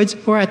neighborhoods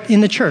or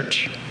in the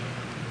church.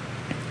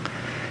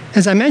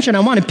 As I mentioned,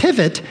 I want to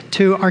pivot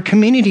to our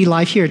community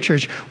life here at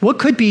church. What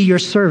could be your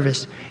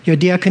service, your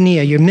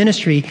diakonia, your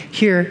ministry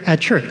here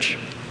at church?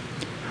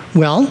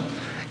 Well,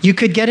 you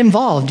could get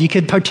involved. You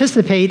could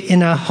participate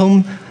in a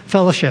home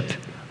fellowship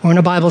or in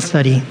a Bible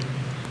study.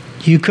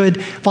 You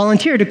could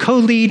volunteer to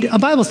co-lead a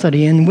Bible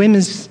study in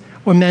women's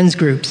or men's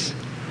groups.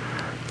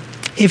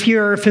 If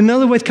you're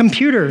familiar with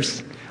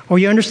computers or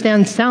you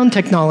understand sound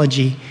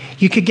technology,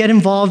 you could get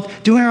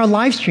involved doing our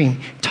live stream.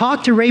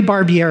 Talk to Ray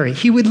Barbieri.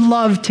 He would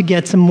love to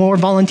get some more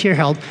volunteer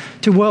help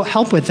to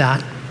help with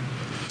that.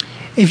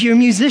 If you're a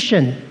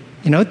musician,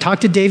 talk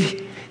to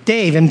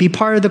Dave and be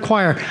part of the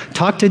choir.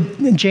 Talk to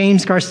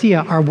James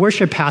Garcia, our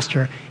worship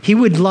pastor. He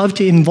would love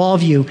to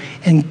involve you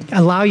and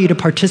allow you to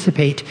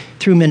participate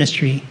through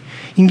ministry.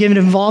 You can get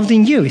involved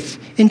in youth,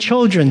 in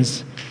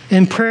children's,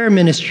 in prayer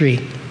ministry.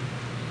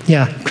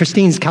 Yeah,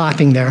 Christine's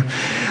clapping there.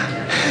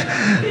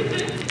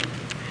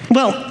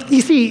 Well,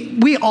 you see,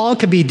 we all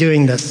could be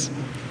doing this.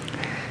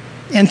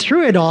 And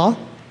through it all,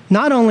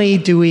 not only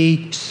do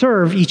we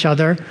serve each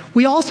other,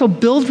 we also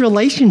build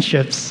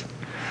relationships.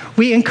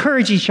 We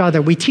encourage each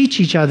other, we teach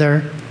each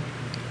other,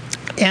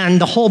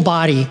 and the whole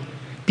body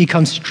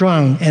becomes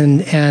strong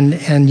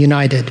and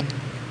united.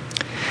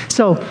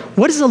 So,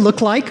 what does it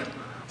look like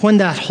when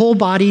that whole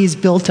body is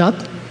built up?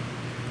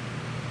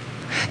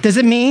 Does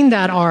it mean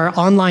that our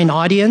online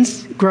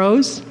audience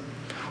grows?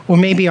 Or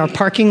maybe our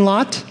parking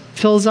lot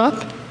fills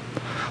up?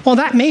 Well,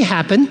 that may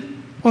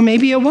happen, or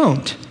maybe it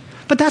won't.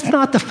 But that's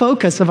not the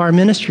focus of our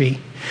ministry.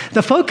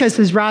 The focus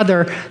is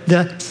rather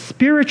the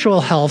spiritual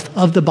health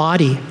of the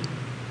body.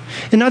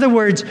 In other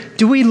words,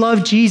 do we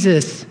love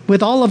Jesus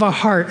with all of our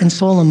heart and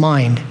soul and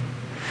mind?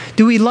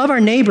 Do we love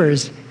our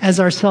neighbors as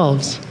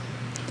ourselves?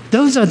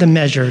 Those are the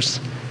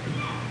measures.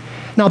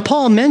 Now,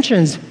 Paul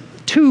mentions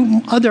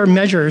two other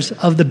measures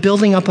of the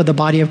building up of the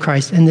body of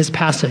Christ in this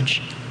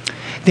passage.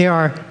 They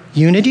are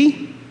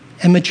unity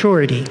and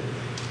maturity.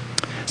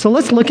 So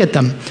let's look at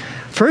them.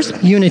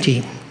 First,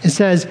 unity. It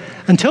says,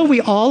 until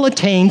we all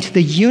attain to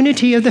the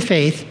unity of the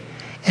faith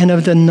and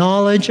of the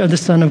knowledge of the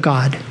Son of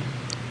God.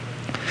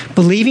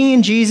 Believing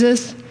in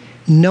Jesus,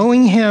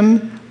 knowing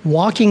him,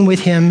 walking with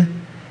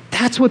him,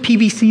 that's what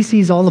PBCC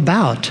is all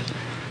about.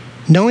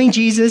 Knowing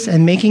Jesus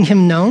and making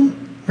him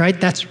known, right?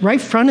 That's right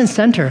front and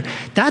center.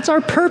 That's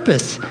our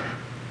purpose.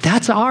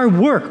 That's our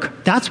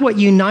work. That's what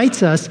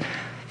unites us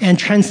and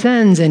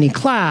transcends any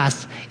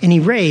class, any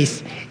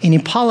race, any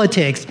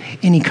politics,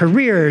 any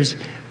careers.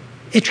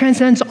 It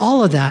transcends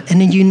all of that,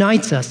 and it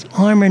unites us,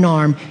 arm in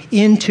arm,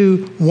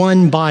 into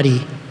one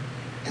body.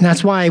 And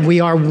that's why we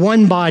are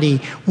one body,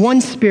 one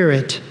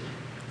spirit,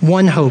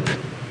 one hope.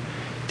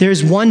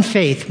 There's one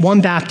faith,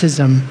 one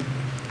baptism,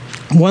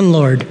 one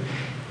Lord.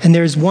 And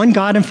there's one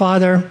God and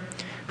Father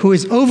who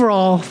is over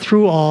all,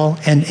 through all,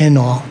 and in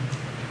all.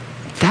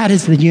 That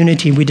is the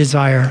unity we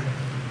desire.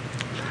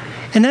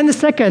 And then the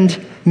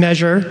second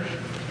measure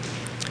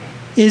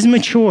is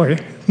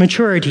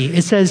maturity.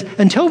 It says,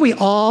 until we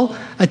all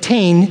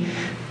attain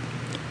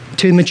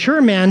to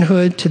mature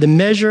manhood, to the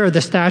measure of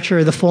the stature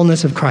of the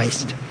fullness of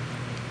Christ.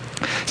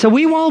 So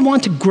we all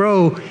want to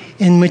grow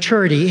in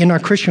maturity in our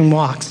Christian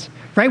walks,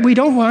 right? We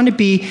don't want to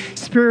be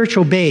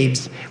spiritual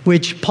babes,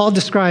 which Paul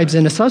describes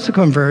in a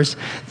subsequent verse,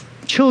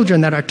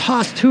 children that are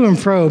tossed to and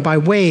fro by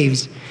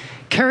waves,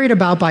 carried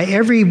about by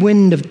every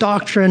wind of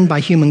doctrine, by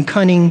human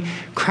cunning,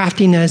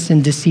 craftiness,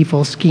 and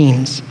deceitful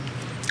schemes.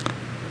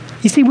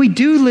 You see, we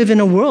do live in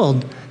a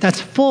world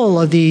that's full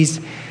of these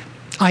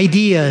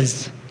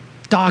ideas,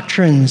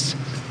 doctrines,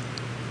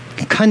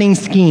 cunning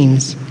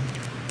schemes.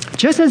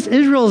 Just as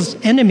Israel's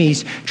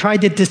enemies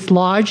tried to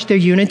dislodge their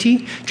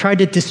unity, tried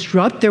to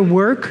disrupt their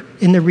work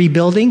in the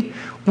rebuilding,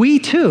 we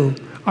too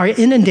are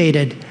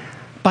inundated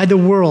by the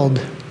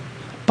world,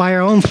 by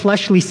our own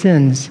fleshly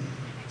sins,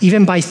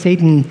 even by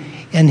Satan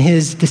and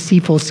his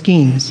deceitful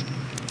schemes.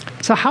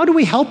 So how do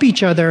we help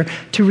each other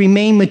to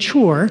remain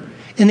mature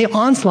in the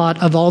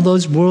onslaught of all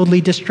those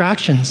worldly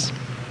distractions?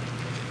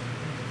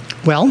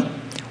 Well,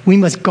 we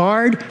must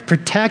guard,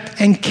 protect,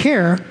 and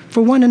care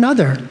for one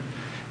another.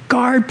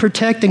 Guard,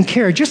 protect, and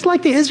care, just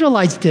like the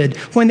Israelites did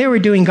when they were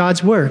doing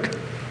God's work.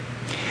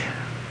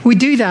 We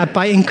do that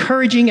by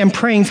encouraging and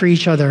praying for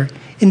each other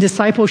in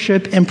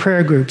discipleship and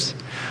prayer groups.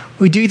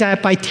 We do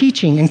that by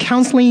teaching and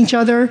counseling each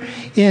other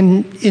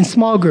in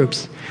small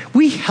groups.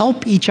 We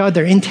help each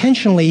other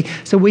intentionally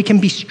so we can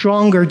be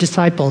stronger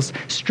disciples,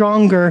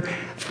 stronger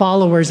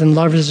followers and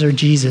lovers of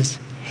Jesus.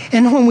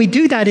 And when we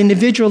do that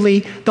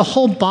individually, the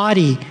whole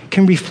body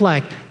can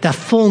reflect that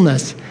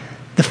fullness,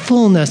 the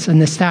fullness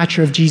and the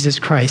stature of Jesus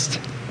Christ.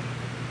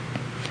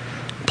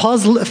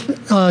 Paul's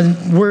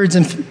words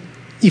in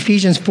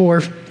Ephesians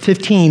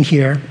 4:15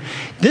 here,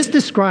 this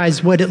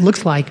describes what it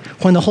looks like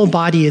when the whole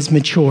body is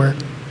mature.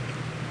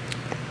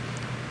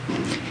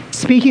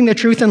 Speaking the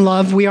truth in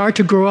love, we are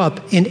to grow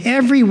up in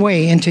every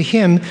way into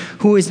him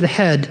who is the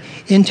head,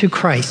 into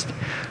Christ,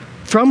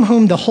 from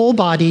whom the whole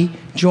body,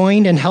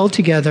 joined and held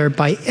together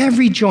by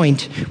every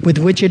joint with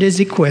which it is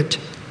equipped,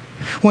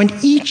 when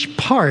each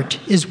part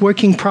is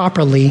working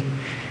properly,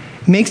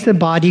 makes the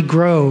body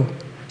grow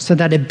so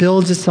that it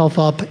builds itself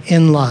up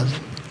in love.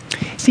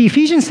 See,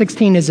 Ephesians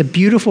 16 is a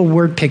beautiful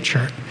word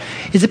picture.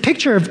 It's a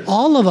picture of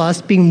all of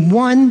us being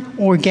one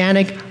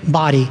organic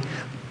body,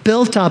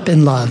 built up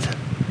in love,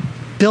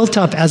 built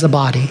up as a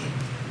body.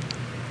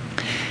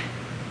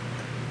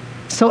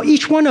 So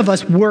each one of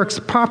us works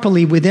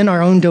properly within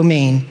our own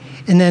domain,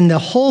 and then the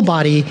whole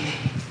body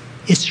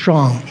is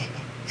strong.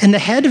 And the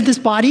head of this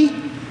body,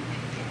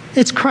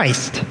 it's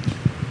Christ.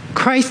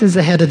 Christ is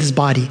the head of this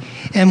body.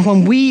 And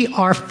when we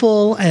are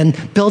full and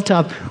built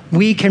up,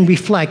 we can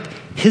reflect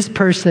his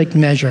perfect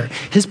measure,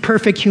 his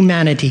perfect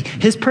humanity,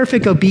 his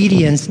perfect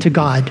obedience to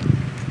God.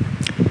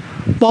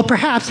 Well,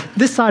 perhaps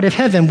this side of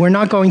heaven, we're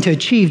not going to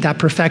achieve that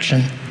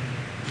perfection.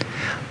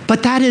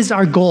 But that is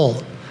our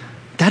goal.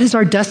 That is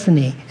our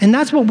destiny. And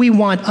that's what we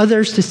want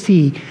others to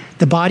see,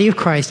 the body of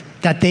Christ,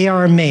 that they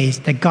are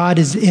amazed that God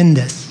is in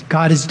this.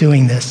 God is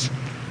doing this.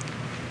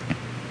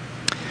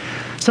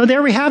 So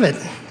there we have it.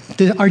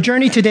 Our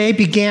journey today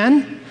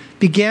began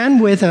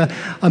with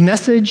a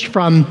message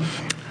from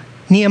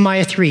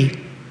Nehemiah 3.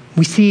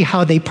 We see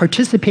how they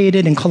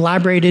participated and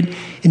collaborated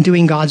in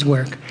doing God's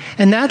work.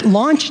 And that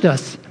launched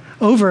us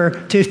over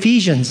to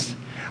Ephesians,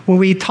 where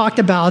we talked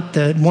about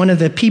one of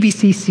the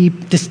PBCC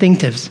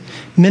distinctives,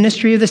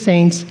 ministry of the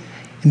saints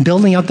and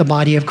building up the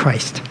body of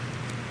Christ.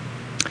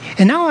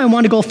 And now I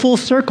want to go full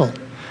circle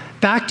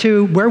back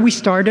to where we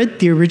started,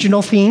 the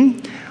original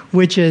theme,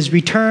 which is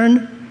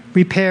return,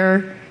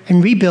 repair,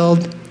 and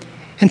rebuild,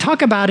 and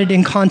talk about it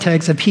in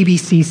context of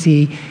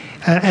PBCC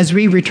as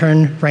we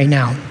return right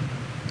now.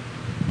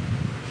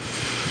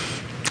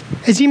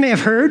 As you may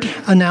have heard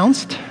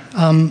announced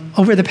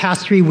over the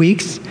past 3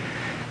 weeks,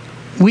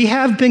 we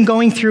have been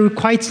going through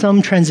quite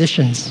some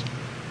transitions.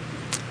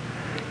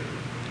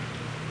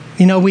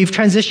 You know, we've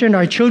transitioned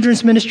our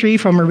children's ministry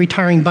from a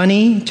retiring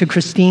Bunny to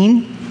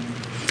Christine.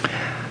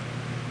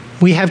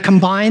 We have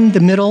combined the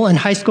middle and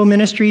high school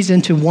ministries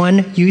into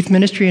one youth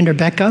ministry under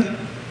Becca.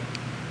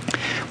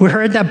 We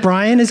heard that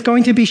Brian is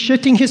going to be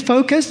shifting his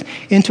focus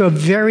into a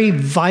very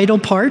vital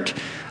part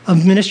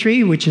of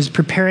ministry, which is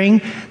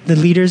preparing the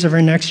leaders of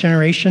our next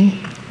generation.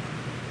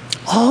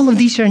 All of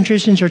these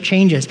transitions are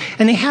changes,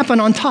 and they happen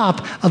on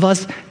top of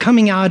us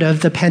coming out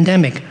of the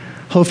pandemic,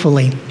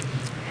 hopefully.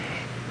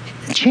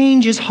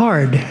 Change is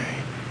hard.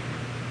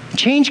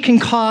 Change can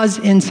cause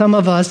in some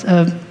of us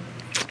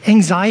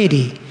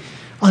anxiety,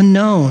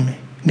 unknown,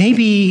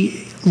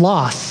 maybe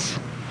loss.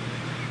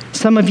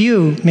 Some of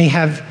you may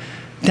have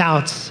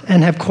doubts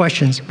and have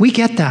questions. We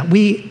get that.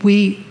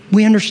 We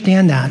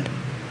understand that.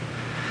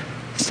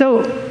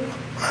 So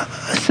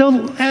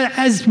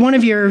as one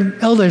of your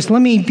elders,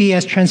 let me be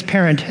as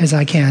transparent as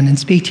I can and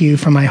speak to you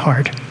from my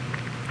heart.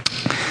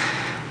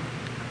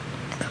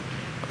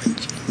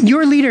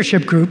 Your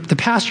leadership group, the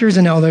pastors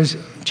and elders,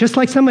 just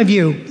like some of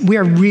you, we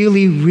are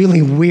really,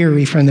 really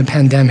weary from the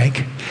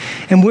pandemic.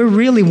 And we're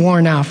really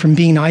worn out from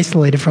being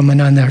isolated from one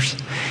another.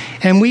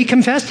 And we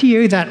confess to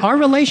you that our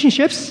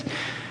relationships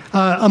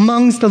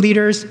amongst the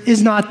leaders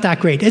is not that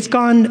great. It's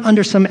gone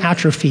under some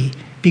atrophy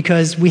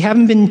because we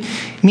haven't been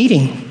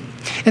meeting.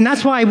 And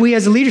that's why we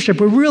as a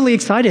leadership, we're really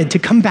excited to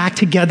come back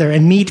together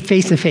and meet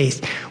face to face.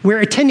 We're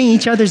attending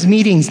each other's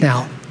meetings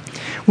now.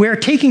 We're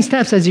taking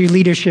steps as your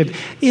leadership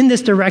in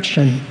this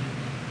direction.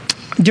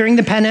 During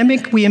the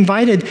pandemic, we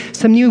invited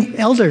some new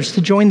elders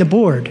to join the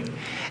board.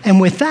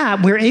 And with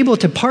that, we're able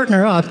to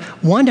partner up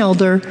one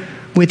elder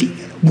with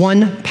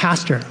one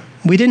pastor.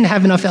 We didn't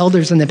have enough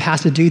elders in the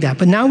past to do that,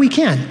 but now we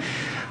can.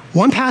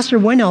 One pastor,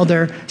 one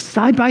elder,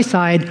 side by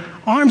side,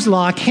 arms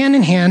locked, hand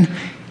in hand,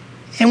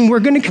 and we're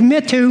going to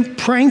commit to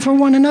praying for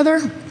one another,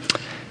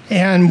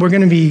 and we're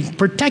going to be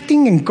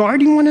protecting and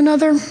guarding one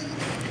another.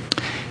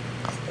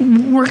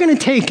 We're going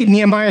to take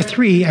Nehemiah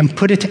 3 and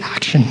put it to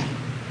action.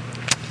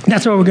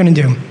 That's what we're going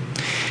to do.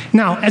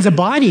 Now, as a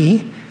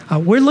body,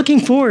 we're looking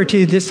forward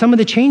to some of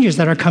the changes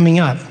that are coming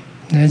up.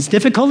 And as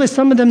difficult as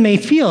some of them may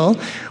feel,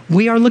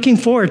 we are looking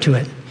forward to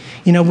it.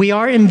 You know, we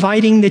are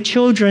inviting the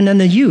children and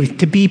the youth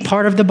to be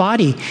part of the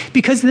body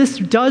because this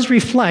does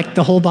reflect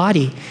the whole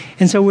body.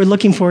 And so we're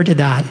looking forward to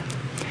that.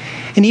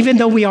 And even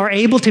though we are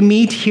able to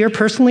meet here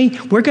personally,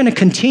 we're going to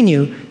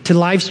continue to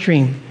live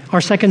stream our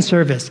second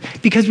service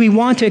because we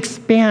want to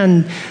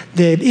expand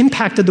the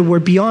impact of the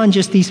word beyond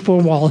just these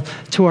four walls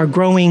to our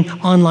growing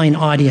online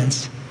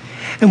audience.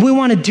 And we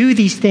want to do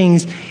these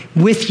things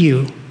with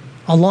you,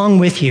 along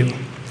with you.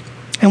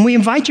 And we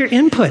invite your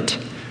input.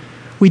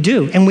 We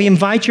do. And we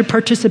invite your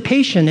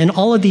participation in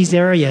all of these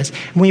areas.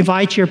 And we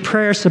invite your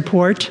prayer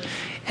support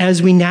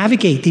as we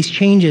navigate these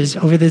changes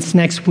over this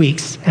next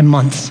weeks and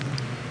months.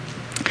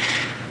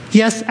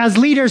 Yes, as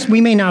leaders,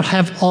 we may not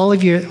have all of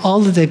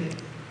the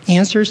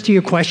answers to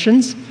your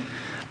questions,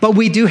 but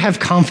we do have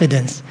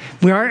confidence.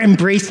 We are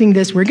embracing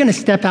this. We're going to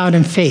step out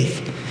in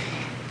faith.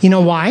 You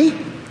know why?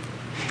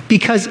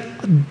 Because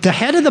the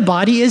head of the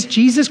body is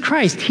Jesus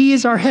Christ. He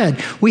is our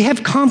head. We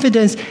have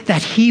confidence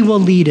that he will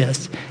lead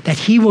us, that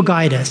he will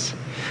guide us.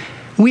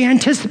 We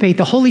anticipate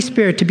the Holy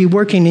Spirit to be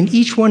working in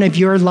each one of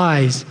your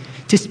lives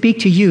to speak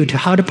to you to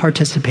how to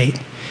participate.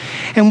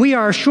 And we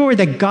are assured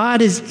that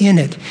God is in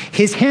it.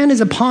 His hand is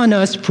upon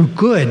us for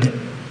good.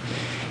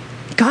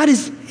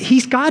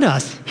 He's got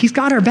us. He's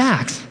got our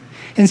backs.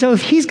 And so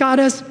if he's got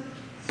us,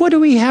 what do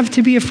we have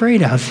to be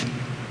afraid of?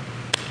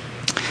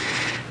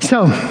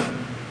 So,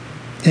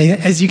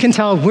 as you can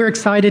tell, we're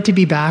excited to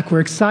be back.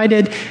 We're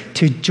excited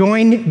to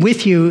join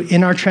with you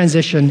in our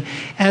transition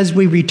as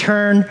we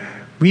return,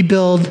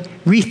 rebuild,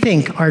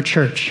 rethink our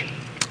church.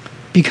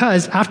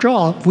 Because, after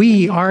all,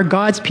 we are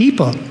God's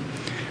people.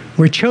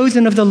 We're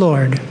chosen of the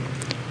Lord.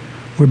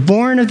 We're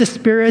born of the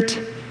Spirit.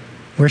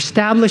 We're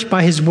established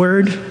by his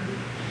word.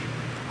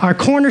 Our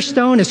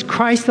cornerstone is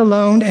Christ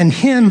alone, and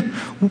him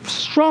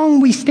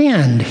strong we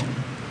stand.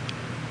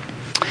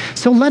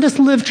 So let us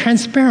live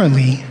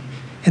transparently,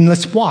 and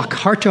let's walk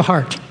heart to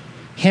heart,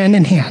 hand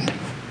in hand.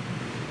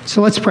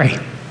 So let's pray.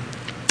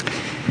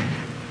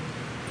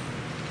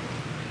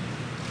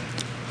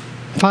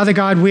 Father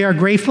God, we are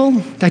grateful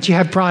that you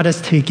have brought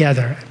us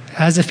together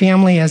as a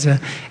family, as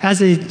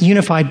a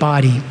unified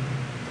body.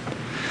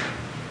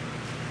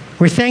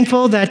 We're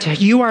thankful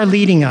that you are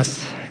leading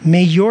us.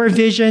 May your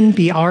vision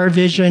be our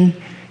vision,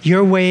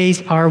 your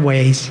ways our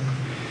ways.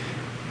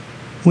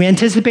 We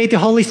anticipate the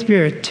Holy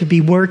Spirit to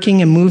be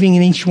working and moving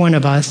in each one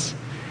of us.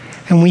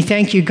 And we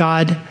thank you,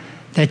 God,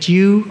 that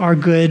you are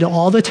good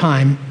all the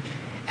time,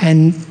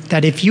 and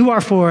that if you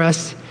are for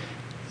us,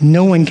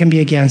 no one can be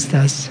against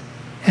us.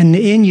 And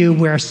in you,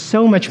 we are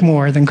so much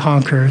more than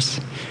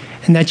conquerors,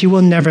 and that you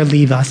will never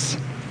leave us.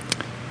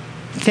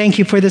 Thank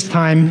you for this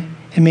time,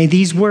 and may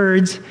these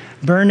words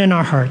burn in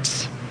our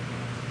hearts.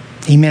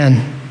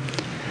 Amen.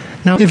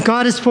 Now, if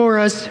God is for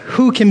us,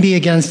 who can be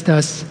against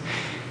us?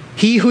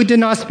 He who did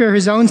not spare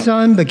his own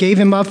son, but gave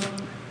him up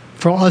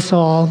for us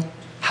all,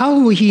 how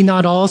will he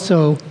not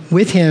also,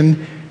 with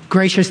him,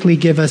 graciously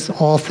give us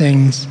all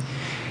things?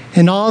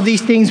 In all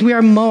these things we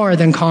are more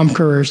than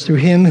conquerors through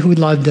him who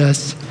loved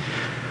us.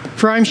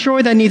 For I am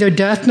sure that neither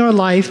death nor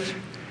life,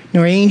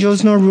 nor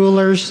angels nor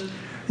rulers,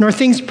 nor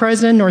things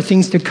present nor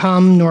things to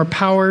come, nor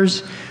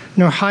powers,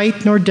 nor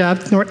height nor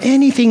depth, nor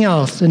anything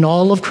else in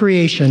all of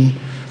creation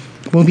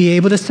will be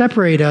able to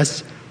separate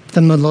us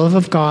from the love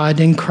of God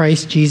in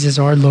Christ Jesus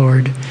our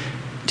Lord.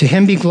 To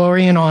him be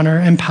glory and honor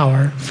and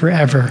power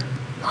forever.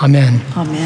 Amen. Amen.